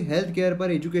हमने कभी हेल्थ केयर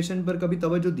पर, एजुकेशन पर कभी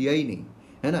तवज्जो दिया ही नहीं,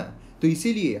 है ना। तो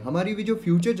इसीलिए हमारी भी जो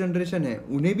फ्यूचर जनरेशन है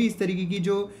उन्हें भी इस तरीके की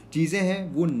जो चीज़ें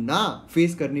हैं वो ना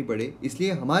फेस करनी पड़े।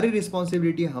 इसलिए हमारी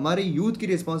रिस्पॉन्सिबिलिटी, हमारे यूथ की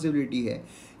रिस्पॉन्सिबिलिटी है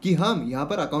कि हम यहाँ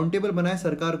पर अकाउंटेबल बनाए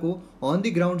सरकार को on the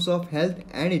grounds of health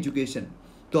and education.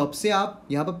 तो अब से आप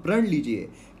यहाँ पर प्रण लीजिए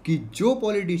कि जो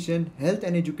पॉलिटिशियन हेल्थ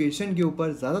एंड एजुकेशन के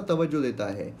ऊपर ज़्यादा तवज्जो देता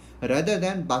है रेदर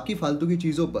दैन बाकी फालतू की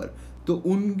चीज़ों पर, तो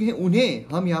उन्हें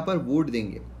हम यहाँ पर वोट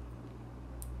देंगे।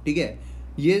 ठीक है,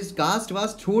 ये कास्ट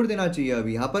वास्ट छोड़ देना चाहिए।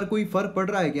 अभी यहाँ पर कोई फर्क पड़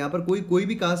रहा है कि यहाँ पर कोई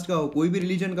भी कास्ट का हो, कोई भी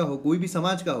रिलीजन का हो, कोई भी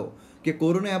समाज का हो, कि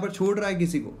कोरोना यहाँ पर छोड़ रहा है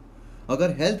किसी को?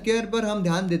 अगर हेल्थ केयर पर हम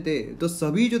ध्यान देते तो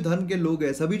सभी जो धर्म के लोग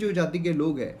हैं, सभी जो जाति के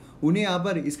लोग हैं, उन्हें यहाँ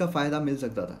पर इसका फ़ायदा मिल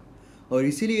सकता था। और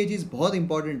इसीलिए ये चीज़ बहुत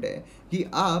इंपॉर्टेंट है कि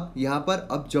आप यहाँ पर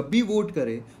अब जब भी वोट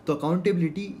करें तो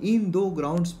अकाउंटेबिलिटी इन 2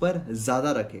 ग्राउंड्स पर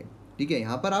ज़्यादा रखें। ठीक है,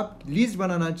 यहाँ पर आप लिस्ट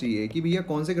बनाना चाहिए कि भैया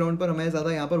कौन से ग्राउंड पर मैं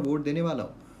ज़्यादा यहाँ पर वोट देने वाला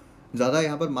हूँ, ज़्यादा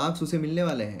यहाँ पर मार्क्स उसे मिलने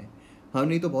वाले हैं। हम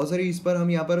नहीं तो बहुत सारी इस पर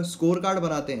हम यहाँ पर स्कोर कार्ड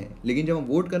बनाते हैं, लेकिन जब हम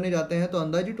वोट करने जाते हैं तो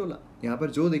अंदाजी टोला, यहाँ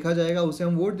पर जो देखा जाएगा उसे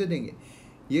हम वोट दे देंगे।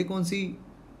 ये कौन सी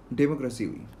डेमोक्रेसी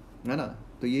हुई, है ना?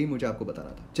 तो यही मुझे आपको बताना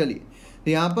था। चलिए,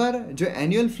 तो यहाँ पर जो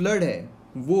एनुअल फ्लड है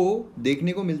वो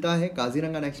देखने को मिलता है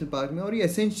काजीरंगा नेशनल पार्क में, और ये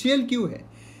एसेंशियल क्यों है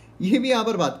ये भी यहाँ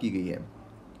पर बात की गई है।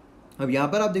 अब यहाँ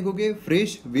पर आप देखोगे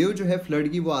फ्रेश वेव जो है फ्लड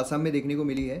की वो आसाम में देखने को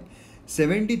मिली है।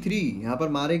 73 यहाँ पर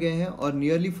मारे गए हैं और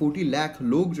नियरली 40 लाख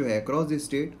लोग जो है अक्रॉस द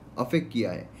स्टेट अफेक्ट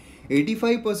किया है।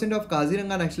 85% ऑफ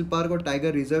काजीरंगा नेशनल पार्क और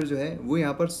टाइगर रिजर्व जो है वो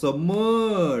यहाँ पर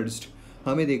सबमर्ज्ड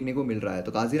हमें देखने को मिल रहा है।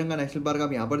 तो काजीरंगा नेशनल पार्क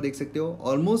आप यहाँ पर देख सकते हो,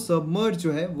 ऑलमोस्ट सबमर्ज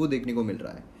जो है वो देखने को मिल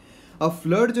रहा है। अब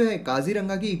फ्लड जो है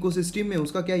काजीरंगा की इकोसिस्टम में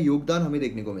उसका क्या योगदान हमें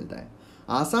देखने को मिलता है।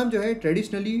 आसाम जो है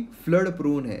ट्रेडिशनली फ्लड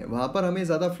प्रोन है, वहाँ पर हमें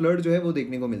ज़्यादा फ्लड जो है वो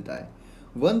देखने को मिलता है।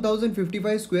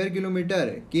 1055 square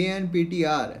kilometre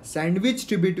KNPTR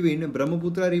sandwiched between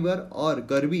Brahmaputra river और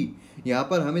करबी यहाँ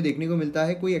पर हमें देखने को मिलता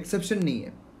है, कोई एक्सेप्शन नहीं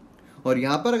है। और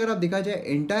यहाँ पर अगर आप देखा जाए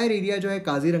एंटायर एरिया जो है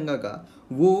काजीरंगा का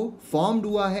वो फॉर्म्ड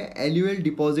हुआ है एल्यूअल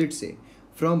डिपॉजिट से,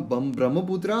 फ्रॉम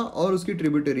ब्रह्मपुत्र और उसकी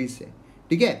ट्रिब्यूटरीज से।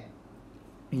 ठीक है,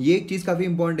 ये एक चीज़ काफ़ी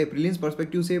इंपॉर्टेंट है, प्रीलिम्स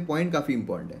पर्सपेक्टिव से पॉइंट काफ़ी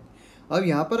इंपॉर्टेंट है। अब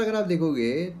यहाँ पर अगर आप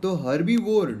देखोगे तो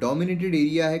हर्बीवोर डोमिनेटेड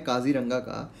एरिया है काजीरंगा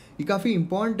का, ये काफ़ी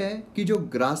इंपॉर्टेंट है कि जो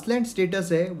ग्रासलैंड स्टेटस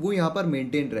है वो यहाँ पर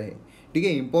मेंटेन रहे। ठीक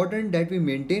है, important that we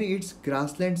maintain its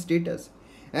grassland status,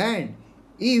 and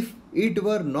if it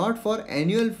were not for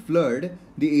annual flood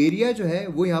the area जो है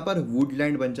वो यहाँ पर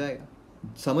वुडलैंड बन जाएगा।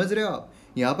 समझ रहे हो आप?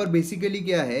 यहाँ पर बेसिकली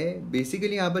क्या है,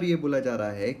 बेसिकली यहाँ पर ये बोला जा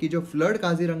रहा है कि जो फ्लड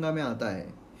काजीरंगा में आता है,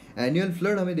 एनुअल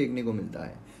फ्लड हमें देखने को मिलता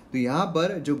है, तो यहाँ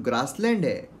पर जो ग्रासलैंड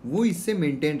है वो इससे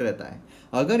मेंटेन रहता है।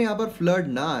 अगर यहाँ पर फ्लड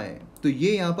ना आए तो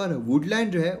ये यहाँ पर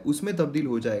वुडलैंड जो है उसमें तब्दील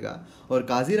हो जाएगा, और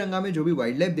काजीरंगा में जो भी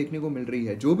वाइल्ड लाइफ देखने को मिल रही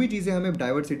है, जो भी चीज़ें हमें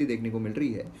डाइवर्सिटी देखने को मिल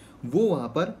रही है, वो वहाँ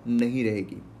पर नहीं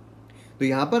रहेगी। तो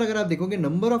यहाँ पर अगर आप देखोगे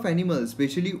number of animals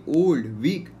specially old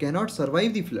week can not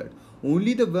survive the flood,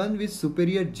 only the one with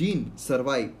superior gene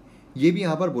survive, ये भी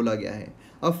यहाँ पर बोला गया है।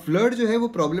 अब फ्लड जो है वो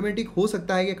प्रॉब्लमेटिक हो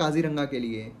सकता है कि काजीरंगा के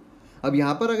लिए। अब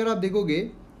यहाँ पर अगर आप देखोगे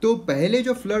तो पहले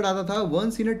जो फ्लड आता था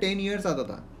 1 in 10 years आता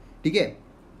था। ठीक है,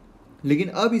 लेकिन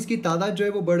अब इसकी तादाद जो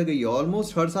है वो बढ़ गई है,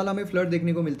 ऑलमोस्ट हर साल हमें फ्लड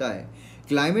देखने को मिलता है।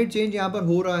 क्लाइमेट चेंज यहाँ पर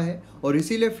हो रहा है और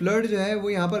इसीलिए फ्लड जो है वो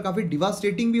यहाँ पर काफ़ी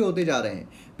डिवास्टेटिंग भी होते जा रहे हैं।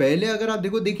 पहले अगर आप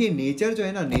देखिए नेचर जो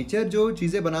है ना, नेचर जो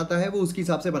चीज़ें बनाता है वो उसके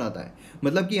हिसाब से बनाता है।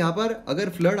 मतलब कि यहाँ पर अगर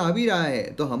फ्लड आ भी रहा है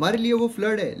तो हमारे लिए वो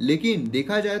फ्लड है, लेकिन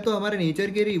देखा जाए तो हमारे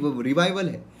नेचर के रिवाइवल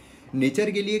है,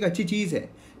 नेचर के लिए एक अच्छी चीज़ है।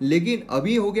 लेकिन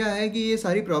अभी हो गया है कि ये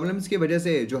सारी प्रॉब्लम्स की वजह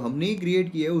से जो हमने ही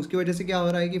क्रिएट की है उसकी वजह से क्या हो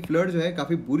रहा है कि फ्लड जो है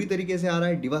काफ़ी बुरी तरीके से आ रहा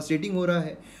है, डिवास्टेटिंग हो रहा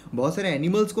है, बहुत सारे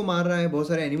एनिमल्स को मार रहा है, बहुत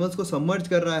सारे एनिमल्स को सबमर्ज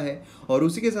कर रहा है, और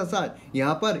उसी के साथ साथ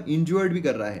यहाँ पर इंजर्ड भी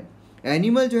कर रहा है।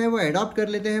 एनिमल जो है वो अडॉप्ट कर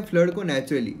लेते हैं फ्लड को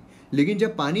नेचुरली, लेकिन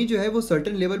जब पानी जो है वो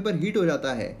सर्टेन लेवल पर हीट हो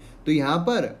जाता है तो यहाँ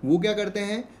पर वो क्या करते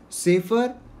हैं,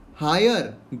 सेफर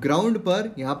हायर ग्राउंड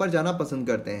पर यहाँ पर जाना पसंद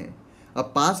करते हैं।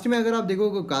 अब पास्ट में अगर आप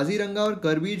देखो काजीरंगा और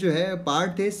करबी जो है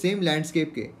पार्ट थे सेम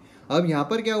लैंडस्केप के। अब यहाँ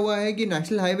पर क्या हुआ है कि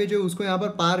नेशनल हाईवे जो उसको यहाँ पर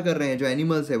पार कर रहे हैं जो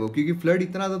एनिमल्स है वो, क्योंकि फ्लड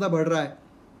इतना ज़्यादा बढ़ रहा है।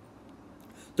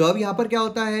 तो अब यहाँ पर क्या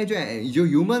होता है, जो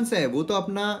ह्यूमंस है वो तो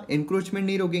अपना इंक्रोचमेंट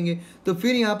नहीं रोकेंगे, तो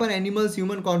फिर यहाँ पर एनिमल्स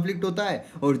ह्यूमन कॉन्फ्लिक्ट होता है,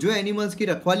 और जो एनिमल्स की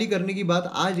रखवाली करने की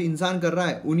बात आज इंसान कर रहा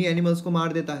है उन्हीं एनिमल्स को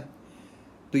मार देता है।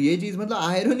 तो ये चीज़ मतलब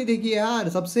आयरनी देखिए यार,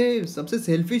 सबसे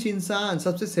सेल्फिश इंसान,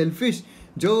 सबसे सेल्फिश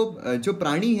जो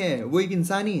प्राणी है वो एक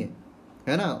इंसान ही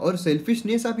है ना। और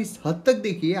सेल्फिशनेस आप इस हद तक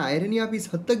देखिए, आयरनी आप इस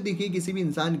हद तक देखिए किसी भी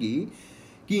इंसान की,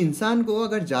 कि इंसान को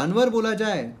अगर जानवर बोला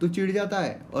जाए तो चिढ़ जाता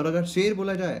है, और अगर शेर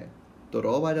बोला जाए तो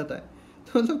रौब आ जाता है।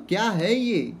 तो मतलब क्या है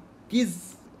ये,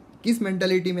 किस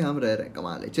मेंटालिटी में हम रह रहे हैं,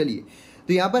 कमाल है। चलिए,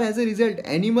 तो यहाँ पर एज ए रिजल्ट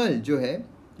एनिमल जो है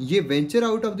ये venture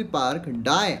out of the park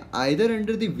die either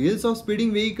under the wheels of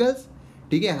speeding vehicles,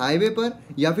 ठीक है, हाईवे पर,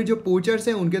 या फिर जो पोचर्स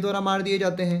हैं उनके द्वारा मार दिए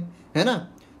जाते हैं, है ना।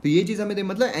 तो ये चीज़ हमें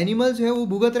मतलब एनिमल्स जो है वो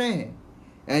भुगत रहे हैं,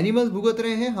 एनिमल्स भुगत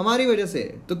रहे हैं हमारी वजह से।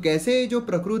 तो कैसे जो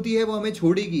प्रकृति है वो हमें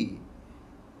छोड़ेगी,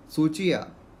 सोचिए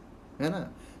आप, है ना।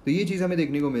 तो ये चीज़ हमें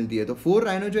देखने को मिलती है। तो 4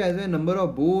 राइनो जो as a number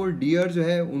of bore dear जो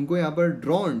है उनको यहाँ पर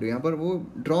ड्रॉन्ड, यहाँ पर वो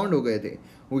ड्रॉन्ड हो गए थे।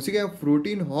 उसी के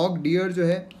 14 हॉक डियर जो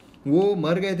है वो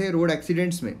मर गए थे रोड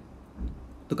एक्सीडेंट्स में।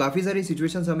 तो काफ़ी सारी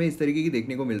सिचुएशंस हमें इस तरीके की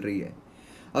देखने को मिल रही है।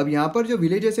 अब यहाँ पर जो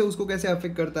विलेजेस है उसको कैसे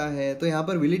अफेक्ट करता है, तो यहाँ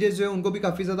पर विलेजेस जो है उनको भी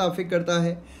काफ़ी ज़्यादा अफेक्ट करता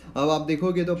है। अब आप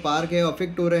देखोगे तो पार्क है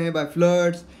अफेक्ट हो रहे हैं बाय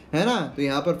फ्लड्स, है ना। तो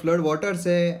यहाँ पर फ्लड वाटर्स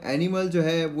है, एनिमल जो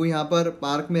है वो यहाँ पर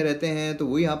पार्क में रहते हैं तो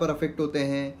वो यहाँ पर अफेक्ट होते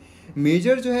हैं।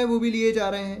 मेजर जो है वो भी लिए जा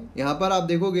रहे हैं। यहाँ पर आप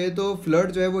देखोगे तो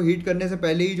फ्लड जो है वो हीट करने से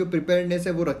पहले ही जो प्रिपेयर्डनेस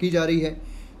है वो रखी जा रही है।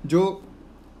 जो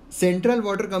सेंट्रल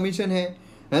वाटर कमीशन है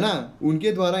ना,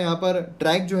 उनके द्वारा यहाँ पर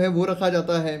ट्रैक जो है वो रखा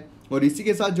जाता है और इसी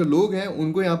के साथ जो लोग हैं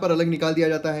उनको यहाँ पर अलग निकाल दिया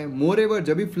जाता है। मोर एवर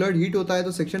जब भी फ्लड हीट होता है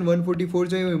तो सेक्शन 144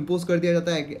 जो है वो इम्पोज कर दिया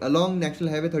जाता है कि अलॉन्ग नेशनल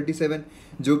हाईवे 37,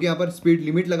 जो कि यहाँ पर स्पीड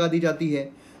लिमिट लगा दी जाती है।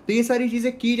 तो ये सारी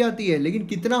चीज़ें की जाती है, लेकिन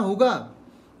कितना होगा,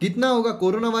 कितना होगा।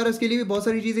 कोरोना वायरस के लिए भी बहुत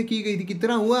सारी चीज़ें की गई थी,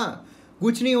 कितना हुआ,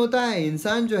 कुछ नहीं होता है।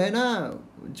 इंसान जो है ना,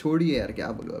 छोड़िए यार क्या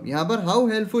बोलो। अब यहाँ पर हाउ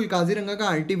हेल्पफुल काजीरंगा का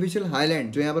आर्टिफिशियल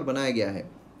हाईलैंड जो यहाँ पर बनाया गया है।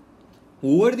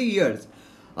 Over the years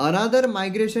another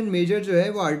migration major जो है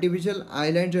वो आर्टिफिशियल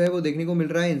आइलैंड जो है वो देखने को मिल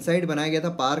रहा है। इनसाइड बनाया गया था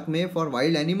पार्क में फॉर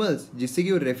वाइल्ड एनिमल्स, जिससे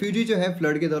कि वो रेफ्यूजी जो है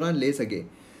फ्लड के दौरान ले सके।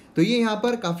 तो ये यहाँ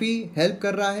पर काफ़ी हेल्प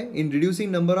कर रहा है in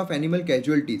reducing number of animal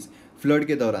casualties flood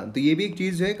के दौरान। तो ये भी एक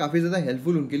चीज़ जो है काफ़ी ज़्यादा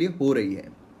हेल्पफुल उनके लिए हो रही है।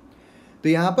 तो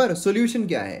यहाँ पर सोल्यूशन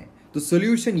क्या है, तो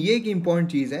सोल्यूशन ये एक इम्पॉर्टेंट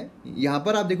चीज़ है। यहाँ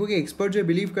पर आप देखोगे एक्सपर्ट जो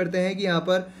बिलीव करते हैं कि यहाँ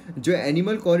पर जो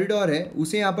एनिमल कॉरिडोर है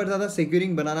उसे यहाँ पर ज़्यादा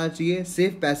सिक्योरिंग बनाना चाहिए,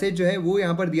 सेफ पैसेज जो है वो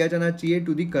यहाँ पर दिया जाना चाहिए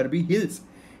टू दी कर्बी हिल्स,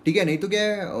 ठीक है। नहीं तो क्या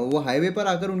है, वो हाईवे पर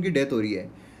आकर उनकी डेथ हो रही है।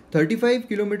 35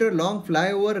 किलोमीटर लॉन्ग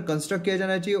फ्लाईओवर कंस्ट्रक्ट किया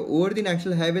जाना चाहिए over the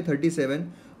national highway 37,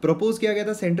 propose किया गया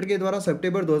था सेंटर के द्वारा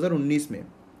सितंबर 2019 में।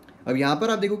 अब यहाँ पर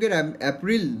आप देखोगे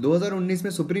अप्रैल 2019 में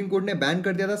सुप्रीम कोर्ट ने बैन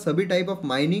कर दिया था सभी type of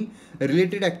mining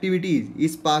related activities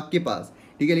इस पार्क के पास,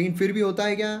 ठीक है। लेकिन फिर भी होता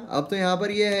है क्या, अब तो यहाँ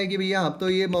पर ये है कि भैया अब तो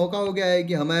ये मौका हो गया है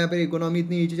कि हमारे यहाँ पर इकोनॉमी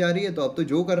इतनी नीचे जा रही है, तो अब तो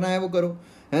जो करना है वो करो,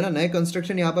 है ना। नए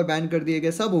कंस्ट्रक्शन यहाँ पर बैन कर दिए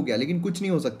गए, सब हो गया, लेकिन कुछ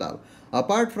नहीं हो सकता अब।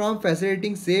 Apart from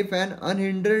facilitating safe and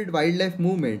अनहिंड्रेड wild life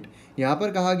movement, यहाँ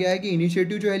पर कहा गया है कि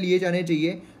इनिशिएटिव जो है लिए जाने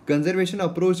चाहिए कंजर्वेशन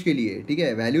अप्रोच के लिए, ठीक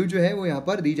है। वैल्यू जो है वो यहाँ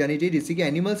पर दी जानी चाहिए, जिससे कि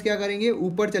एनिमल्स क्या करेंगे,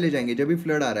 ऊपर चले जाएंगे जब भी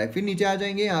फ्लड आ रहा है, फिर नीचे आ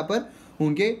जाएंगे यहाँ पर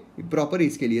उनके प्रॉपर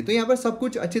इसके लिए। तो यहाँ पर सब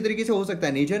कुछ अच्छे तरीके से हो सकता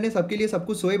है। नेचर ने सबके लिए सब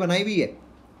कुछ सोए बनाई हुई है।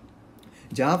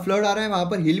 जहाँ फ्लड आ रहा है वहाँ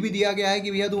पर हिल भी दिया गया है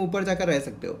कि भैया तुम ऊपर जाकर रह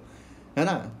सकते हो, है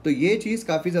ना। तो ये चीज़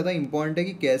काफ़ी ज़्यादा इंपॉर्टेंट है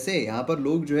कि कैसे यहाँ पर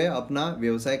लोग जो है अपना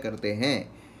व्यवसाय करते हैं।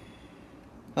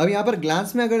 अब यहाँ पर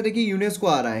ग्लांस में अगर देखिए यूनेस्को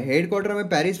आ रहा है, हेडक्वार्टर में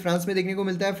पेरिस फ्रांस में देखने को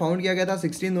मिलता है। फाउंड किया गया था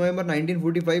 16 नवंबर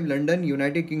 1945 London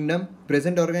United kingdom.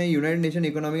 Present organ United nation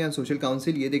economic and social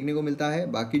council, ये देखने को मिलता है।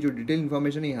 बाकी जो डिटेल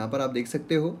इन्फॉर्मेशन है यहाँ पर आप देख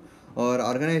सकते हो। और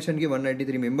ऑर्गेनाइजेशन के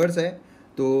 193 मेंबर्स है।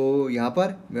 तो यहाँ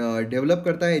पर डेवलप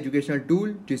करता है एजुकेशनल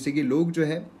टूल, जिससे कि लोग जो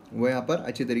है वो यहाँ पर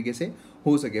अच्छे तरीके से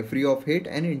हो सके, free of hate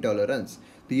and intolerance.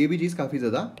 तो ये भी चीज़ काफ़ी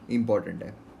ज़्यादा इंपॉर्टेंट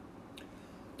है।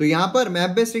 तो यहाँ पर मैप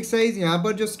बेस्ड एक्सरसाइज, यहाँ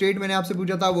पर जो स्टेट मैंने आपसे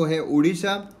पूछा था वो है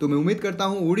उड़ीसा। तो मैं उम्मीद करता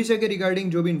हूँ उड़ीसा के रिगार्डिंग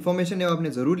जो भी इन्फॉर्मेशन है वो आपने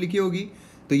ज़रूर लिखी होगी।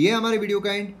 तो ये हमारे वीडियो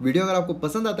का एंड। वीडियो अगर आपको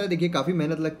पसंद आता है, देखिए काफ़ी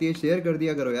मेहनत लगती है, शेयर कर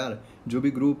दिया करो यार। जो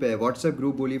भी ग्रुप है, व्हाट्सएप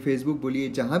ग्रुप बोलिए, फेसबुक बोलिए,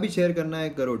 जहाँ भी शेयर करना है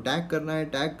करो, टैग करना है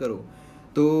टैग करो।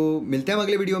 तो मिलते हैं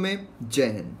अगले वीडियो में। जय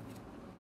हिंद।